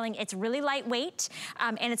and handling. It's really lightweight,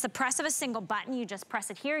 and it's the press of a single button. You just press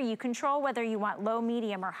it here. You control whether you want low,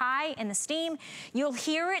 medium, or high in the steam. You'll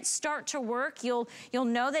hear it start to work. You'll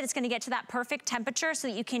know that it's going to get to that perfect temperature so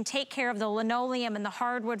that you can take care of the linoleum and the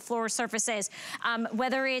hardwood floor surfaces,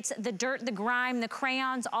 whether it's the dirt, the grime, the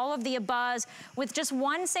crayons, all of the abuzz, with just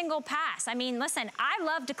one single pass. I mean, listen, I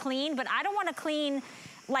love to clean, but I don't want to clean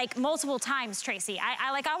like multiple times, Tracy.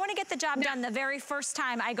 I want to get the job done the very first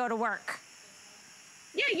time I go to work.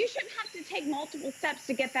 Yeah, you shouldn't have to take multiple steps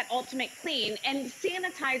to get that ultimate clean, and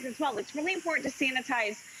sanitize as well. It's really important to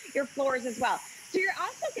sanitize your floors as well. So you're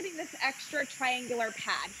also getting this extra triangular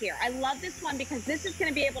pad here. I love this one because this is going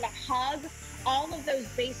to be able to hug all of those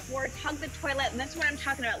baseboards, hug the toilet, and that's what I'm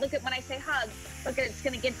talking about. Look at when I say hug, look at it's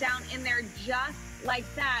going to get down in there just like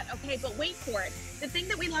that. Okay, but wait for it. The thing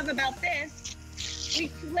that we love about this, we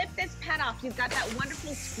flip this pad off. You've got that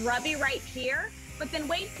wonderful scrubby right here, but then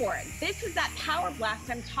wait for it. This is that power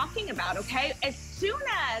blast I'm talking about, okay? As soon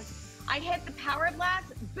as I hit the power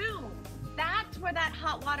blast, boom, that's where that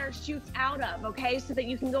hot water shoots out of, okay? So that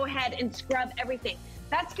you can go ahead and scrub everything.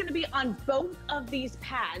 That's gonna be on both of these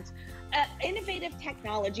pads. Innovative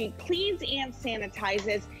technology, cleans and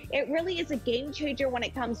sanitizes. It really is a game changer when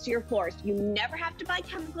it comes to your floors. You never have to buy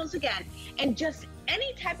chemicals again, and just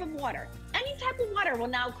any type of water will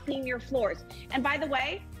now clean your floors. And by the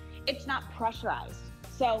way, it's not pressurized.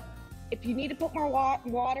 So if you need to put more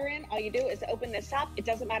water in, all you do is open this up. It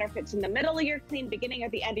doesn't matter if it's in the middle of your clean, beginning or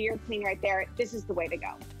the end of your clean right there. This is the way to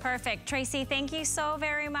go. Perfect. Tracy, thank you so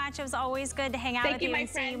very much. It was always good to hang out with you and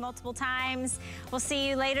see you multiple times. We'll see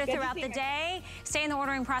you later throughout the day. Stay in the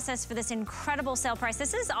ordering process for this incredible sale price.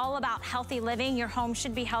 This is all about healthy living. Your home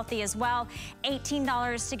should be healthy as well.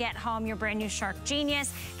 $18 to get home your brand new Shark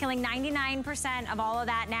Genius, killing 99% of all of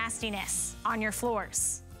that nastiness on your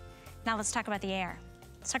floors. Now let's talk about the air.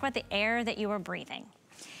 Let's talk about the air that you are breathing.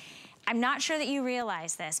 I'm not sure that you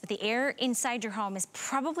realize this, but the air inside your home is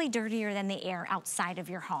probably dirtier than the air outside of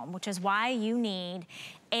your home, which is why you need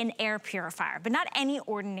an air purifier, but not any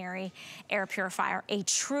ordinary air purifier, a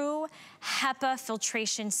true HEPA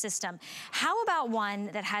filtration system. How about one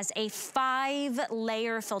that has a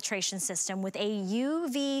 5-layer filtration system with a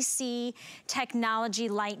UVC technology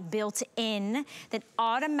light built in that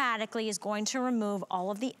automatically is going to remove all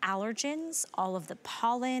of the allergens, all of the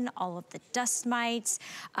pollen, all of the dust mites,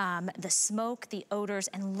 the smoke, the odors,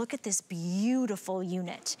 and look at this beautiful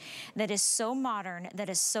unit that is so modern, that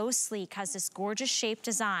is so sleek, has this gorgeous shape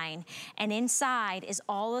design, and inside is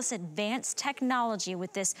all this advanced technology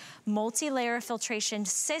with this multi-layer filtration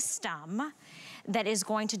system that is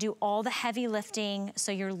going to do all the heavy lifting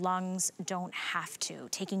so your lungs don't have to.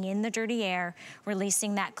 Taking in the dirty air,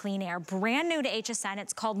 releasing that clean air. Brand new to HSN,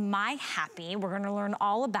 it's called My Happy. We're gonna learn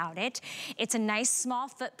all about it. It's a nice small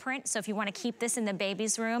footprint, so if you wanna keep this in the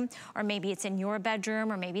baby's room, or maybe it's in your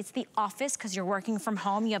bedroom, or maybe it's the office because you're working from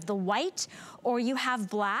home, you have the white or you have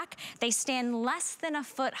black. They stand less than a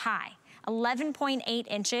foot high. 11.8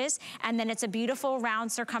 inches, and then it's a beautiful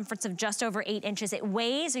round circumference of just over 8 inches. It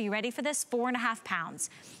weighs, are you ready for this? 4.5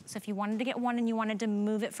 pounds. So if you wanted to get one and you wanted to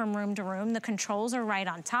move it from room to room, the controls are right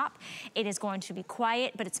on top. It is going to be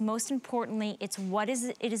quiet, but it's most importantly, it's what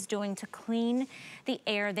it is doing to clean the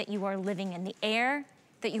air that you are living in. The air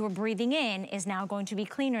that you are breathing in is now going to be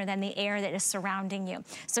cleaner than the air that is surrounding you.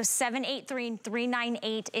 So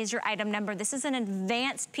 783-398 is your item number. This is an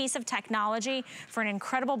advanced piece of technology for an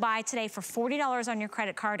incredible buy today for $40 on your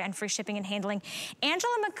credit card and free shipping and handling.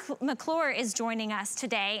 Angela McClure is joining us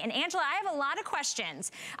today. And Angela, I have a lot of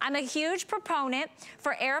questions. I'm a huge proponent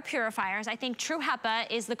for air purifiers. I think true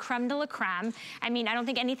HEPA is the creme de la creme. I mean, I don't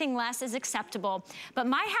think anything less is acceptable. But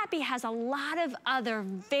My Happy has a lot of other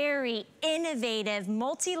very innovative,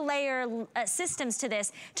 multi-layer systems to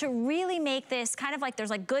this to really make this kind of like there's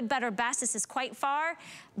like good, better, best. This is quite far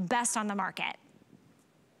best on the market.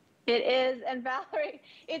 It is. And Valerie,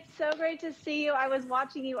 it's so great to see you. I was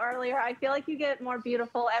watching you earlier. I feel like you get more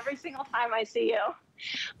beautiful every single time I see you.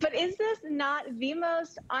 But is this not the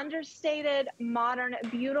most understated, modern,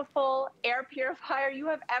 beautiful air purifier you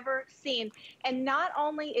have ever seen? And not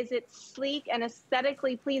only is it sleek and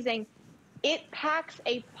aesthetically pleasing, it packs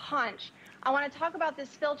a punch. I want to talk about this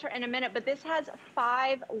filter in a minute, but this has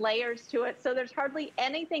 5 layers to it, so there's hardly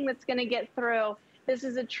anything that's going to get through. This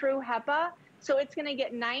is a true HEPA, so it's going to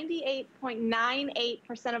get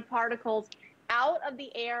 98.98% of particles out of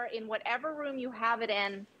the air in whatever room you have it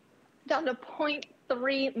in, down to 0.3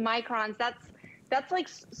 3 microns. That's like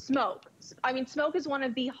smoke. I mean, smoke is one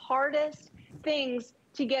of the hardest things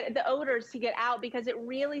to get the odors to get out because it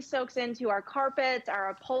really soaks into our carpets, our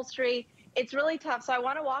upholstery. It's really tough. So I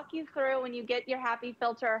want to walk you through when you get your Happy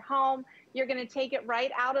filter home. You're going to take it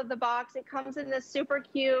right out of the box. It comes in this super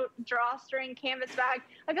cute drawstring canvas bag.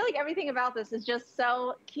 I feel like everything about this is just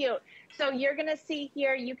so cute. So you're going to see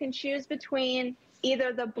here, you can choose between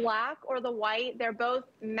either the black or the white. They're both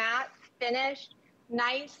matte finished,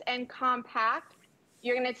 nice and compact.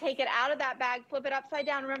 You're going to take it out of that bag, flip it upside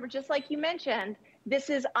down. Remember, just like you mentioned, this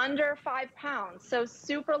is under 5 pounds, so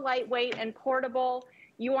super lightweight and portable.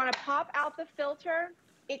 You want to pop out the filter.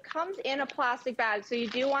 It comes in a plastic bag, so you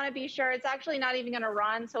do want to be sure it's actually not even going to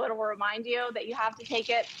run, so it'll remind you that you have to take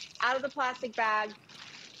it out of the plastic bag.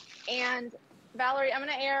 And Valerie, I'm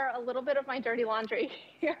going to air a little bit of my dirty laundry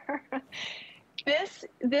here.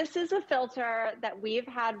 This is a filter that we've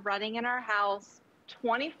had running in our house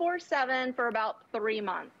 24/7 for about 3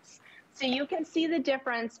 months. So you can see the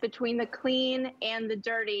difference between the clean and the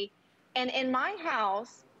dirty. And in my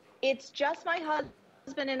house, it's just my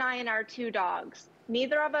husband and I and our 2 dogs.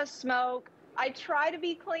 Neither of us smoke. I try to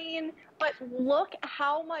be clean, but look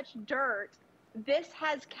how much dirt this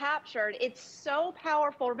has captured. It's so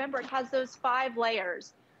powerful. Remember, it has those 5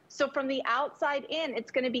 layers. So from the outside in,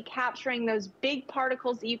 it's going to be capturing those big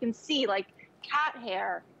particles that you can see, like cat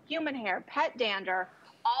hair, human hair, pet dander,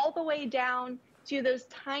 all the way down to those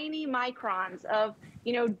tiny microns of,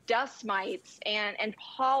 you know, dust mites and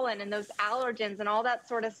pollen and those allergens and all that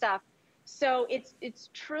sort of stuff. So it's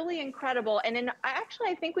truly incredible. And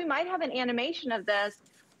I think we might have an animation of this.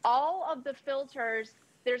 All of the filters,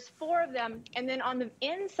 there's 4 of them. And then on the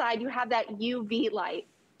inside, you have that UV light.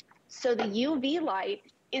 So the UV light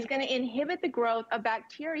is going to inhibit the growth of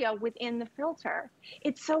bacteria within the filter.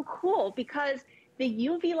 It's so cool because the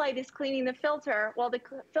UV light is cleaning the filter while the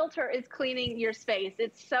filter is cleaning your space.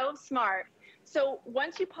 It's so smart. So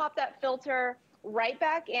once you pop that filter right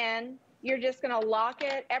back in, you're just going to lock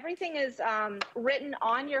it. Everything is written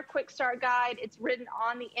on your quick start guide. It's written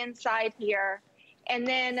on the inside here. And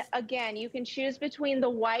then again, you can choose between the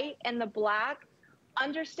white and the black.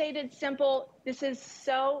 Understated, simple. This is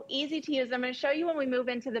so easy to use. I'm going to show you when we move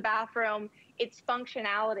into the bathroom, its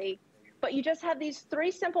functionality. But you just have these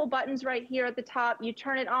 3 simple buttons right here at the top. You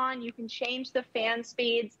turn it on, you can change the fan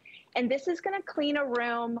speeds, and this is going to clean a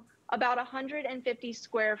room about 150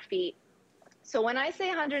 square feet. So when I say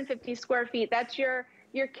 150 square feet, that's your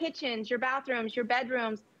kitchens, your bathrooms, your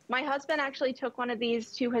bedrooms. My husband actually took one of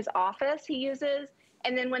these to his office he uses,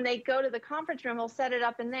 and then when they go to the conference room, he'll set it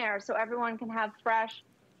up in there so everyone can have fresh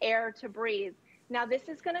air to breathe. Now this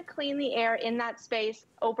is going to clean the air in that space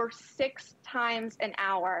over 6 times an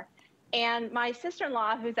hour. And my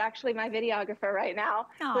sister-in-law, who's actually my videographer right now,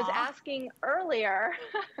 was asking earlier,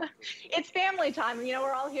 it's family time, you know,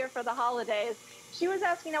 we're all here for the holidays. She was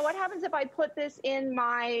asking, now what happens if I put this in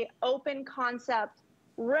my open concept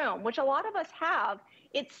room, which a lot of us have?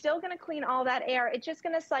 It's still going to clean all that air. It's just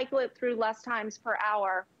going to cycle it through less times per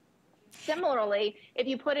hour. Similarly, if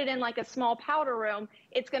you put it in like a small powder room,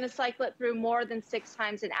 it's going to cycle it through more than 6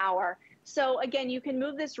 times an hour. So again, you can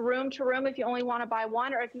move this room to room if you only want to buy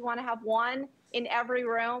one, or if you want to have one in every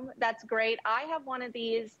room, that's great. I have one of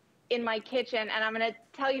these in my kitchen, and I'm going to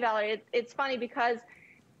tell you, Valerie, it's funny because,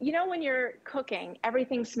 you know, when you're cooking,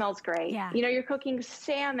 everything smells great. Yeah. You know, you're cooking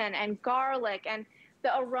salmon and garlic and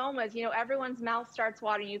the aromas, you know, everyone's mouth starts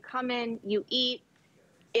watering. You come in, you eat.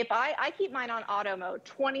 If I keep mine on auto mode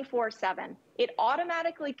 24/7, it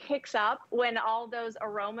automatically kicks up when all those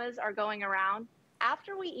aromas are going around.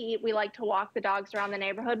 After we eat, we like to walk the dogs around the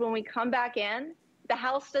neighborhood. When we come back in, the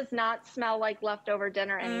house does not smell like leftover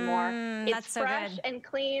dinner anymore. It's fresh and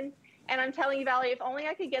clean. And I'm telling you, Valerie, if only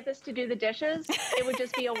I could get this to do the dishes, it would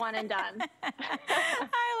just be a one and done. I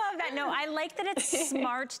love that. No, I like that it's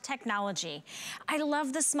smart technology. I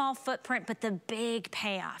love the small footprint, but the big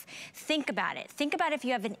payoff. Think about it. Think about if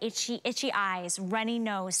you have an itchy eyes, runny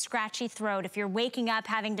nose, scratchy throat, if you're waking up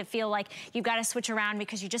having to feel like you've got to switch around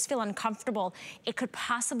because you just feel uncomfortable, it could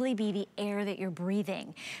possibly be the air that you're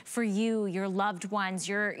breathing. For you, your loved ones,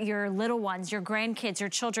 your little ones, your grandkids, your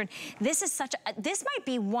children. This might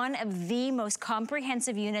be one of the most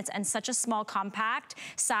comprehensive units and such a small compact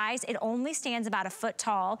size. It only stands about 1 foot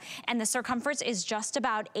tall and the circumference is just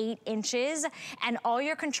about 8 inches, and all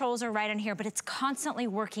your controls are right in here, but it's constantly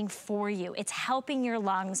working for you. It's helping your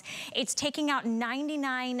lungs. It's taking out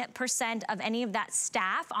 99% of any of that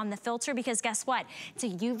staph on the filter, because guess what? It's a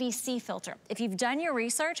UVC filter. If you've done your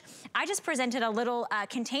research, I just presented a little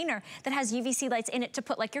container that has UVC lights in it to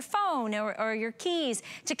put like your phone or your keys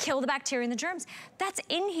to kill the bacteria and the germs. That's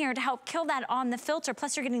in here to help help kill that on the filter.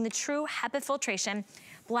 Plus you're getting the true HEPA filtration.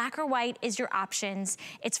 Black or white is your options.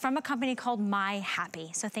 It's from a company called My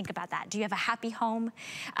Happy. So think about that. Do you have a happy home?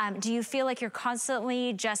 Do you feel like you're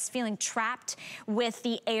constantly just feeling trapped with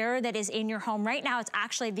the air that is in your home? Right now, it's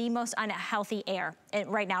actually the most unhealthy air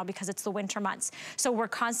right now because it's the winter months. So we're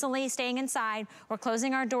constantly staying inside. We're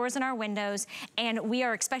closing our doors and our windows, and we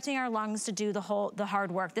are expecting our lungs to do the hard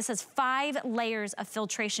work. This has 5 layers of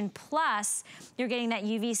filtration, plus you're getting that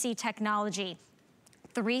UVC technology.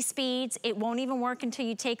 3 speeds. It won't even work until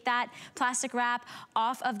you take that plastic wrap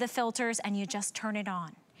off of the filters and you just turn it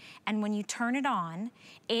on. And when you turn it on,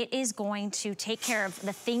 it is going to take care of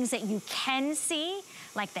the things that you can see,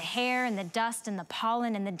 like the hair and the dust and the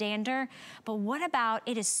pollen and the dander. But what about,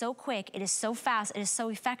 it is so quick, it is so fast, it is so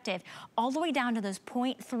effective, all the way down to those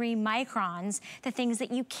 0.3 microns, the things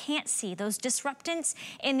that you can't see, those disruptants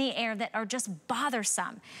in the air that are just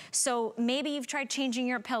bothersome. So maybe you've tried changing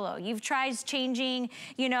your pillow, you've tried changing,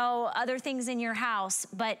 you know, other things in your house,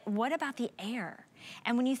 but what about the air?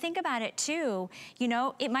 And when you think about it too, you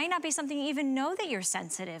know, it might not be something you even know that you're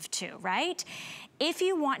sensitive to, right? If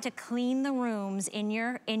you want to clean the rooms in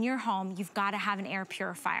your home, you've got to have an air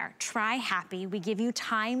purifier. Try Happy. We give you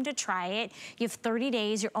time to try it. You have 30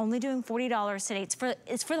 days. You're only doing $40 today.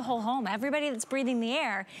 It's for the whole home. Everybody that's breathing the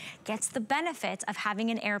air gets the benefits of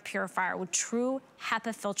having an air purifier with true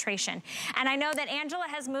HEPA filtration. And I know that Angela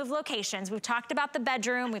has moved locations. We've talked about the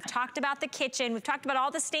bedroom. We've talked about the kitchen. We've talked about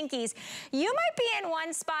all the stinkies. You might be in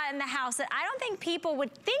one spot in the house that I don't think people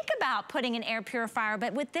would think about putting an air purifier,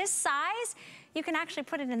 but with this size, you can actually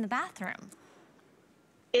put it in the bathroom.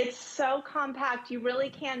 It's so compact. You really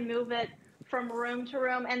can move it from room to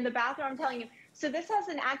room. And the bathroom, I'm telling you, so this has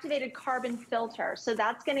an activated carbon filter. So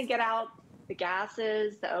that's going to get out the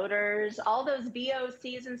gases, the odors, all those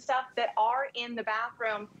VOCs and stuff that are in the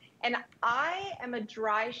bathroom. And I am a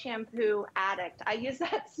dry shampoo addict. I use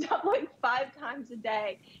that stuff like 5 times a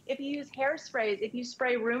day. If you use hairsprays, if you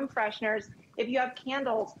spray room fresheners, if you have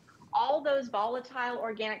candles, all those volatile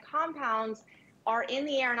organic compounds are in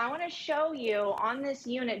the air. And I want to show you on this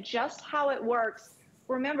unit just how it works.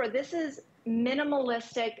 Remember, this is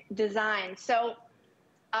minimalistic design. So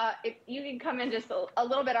if you can come in just a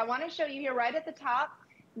little bit, I want to show you here right at the top.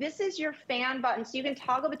 This is your fan button. So you can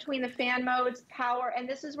toggle between the fan modes, power, and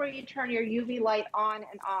this is where you turn your UV light on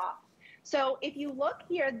and off. So if you look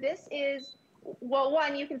here, this is, well,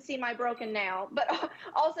 one, you can see my broken nail, but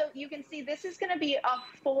also you can see this is going to be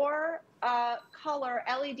a 4-color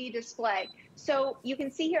LED display. So you can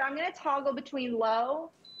see here, I'm going to toggle between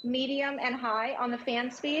low, medium, and high on the fan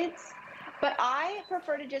speeds, but I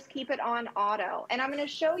prefer to just keep it on auto. And I'm going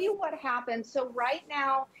to show you what happens. So right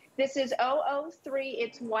now, this is 003.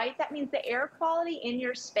 It's white. That means the air quality in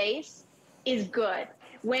your space is good.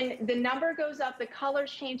 When the number goes up, the color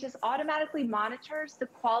changes, automatically monitors the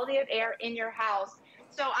quality of air in your house.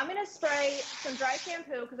 So I'm going to spray some dry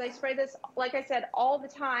shampoo because I spray this, like I said, all the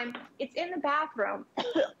time. It's in the bathroom.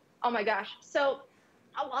 Oh my gosh. So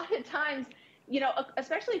a lot of times, you know,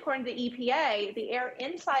 especially according to the EPA, the air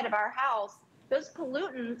inside of our house, those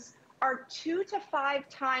pollutants are 2 to 5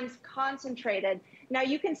 times concentrated. Now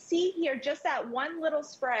you can see here just that one little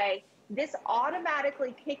spray, this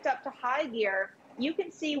automatically kicked up to high gear. You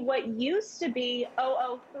can see what used to be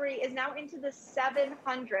 003 is now into the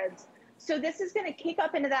 700s. So this is going to kick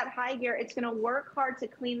up into that high gear. It's going to work hard to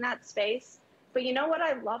clean that space. But you know what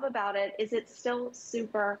I love about it is it's still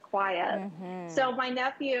super quiet. Mm-hmm. So my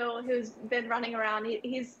nephew, who's been running around,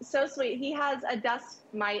 he's so sweet. He has a dust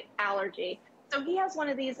mite allergy. So he has one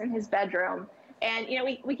of these in his bedroom. And, you know,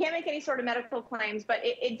 we can't make any sort of medical claims, but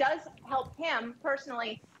it does help him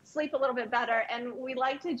personally sleep a little bit better. And we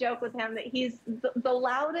like to joke with him that he's the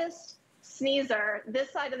loudest sneezer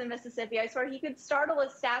this side of the Mississippi. I swear he could startle a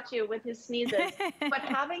statue with his sneezes. But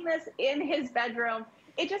having this in his bedroom,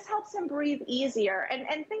 it just helps him breathe easier.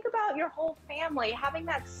 And think about your whole family, having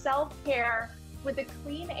that self-care with the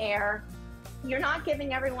clean air. You're not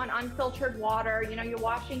giving everyone unfiltered water. You know, you're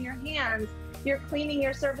washing your hands. You're cleaning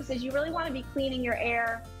your surfaces. You really want to be cleaning your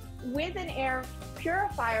air with an air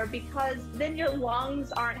purifier because then your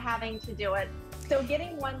lungs aren't having to do it. So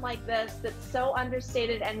getting one like this that's so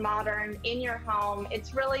understated and modern in your home,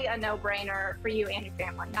 it's really a no-brainer for you and your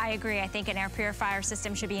family. I agree. I think an air purifier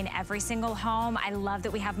system should be in every single home. I love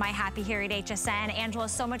that we have My Happy here at HSN. Angela,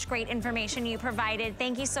 so much great information you provided.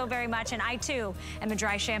 Thank you so very much. And I, too, am a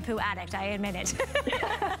dry shampoo addict. I admit it.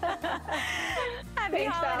 Happy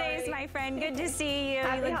Thanks, holidays, Valerie. my friend. Good to see you.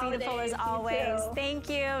 Happy You look beautiful as holidays. You always. too. Thank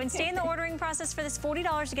you. And stay in the ordering process for this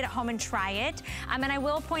 $40 to get it home and try it. And I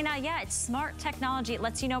will point out, yeah, it's smart technology. It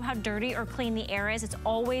lets you know how dirty or clean the air is. It's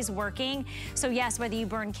always working. So yes, whether you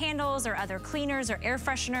burn candles or other cleaners or air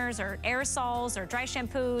fresheners or aerosols or dry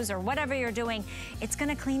shampoos or whatever you're doing, it's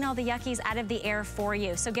gonna clean all the yuckies out of the air for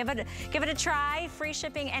you. So give it a try. Free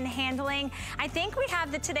shipping and handling. I think we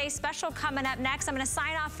have the Today Special coming up next. I'm gonna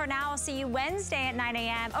sign off for now. I'll see you Wednesday at 9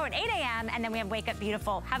 a.m. or at 8 a.m. and then we have Wake Up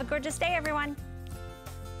Beautiful. Have a gorgeous day, everyone.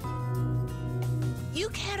 You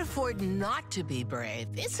can't afford not to be brave.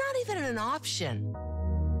 It's not even an option.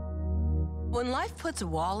 When life puts a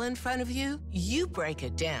wall in front of you, you break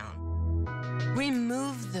it down.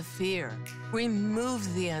 Remove the fear.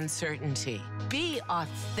 Remove the uncertainty. Be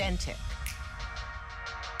authentic.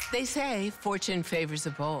 They say fortune favors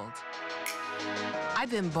the bold.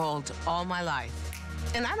 I've been bold all my life,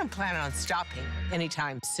 and I don't plan on stopping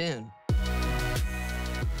anytime soon.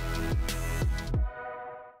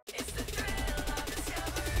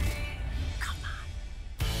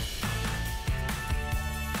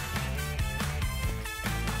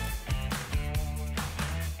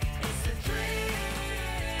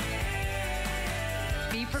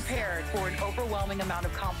 Be prepared for an overwhelming amount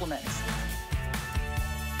of compliments.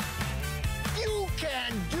 You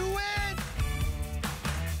can do it!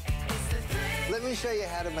 Let me show you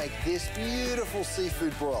how to make this beautiful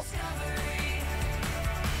seafood broth.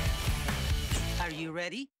 Are you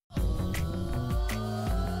ready?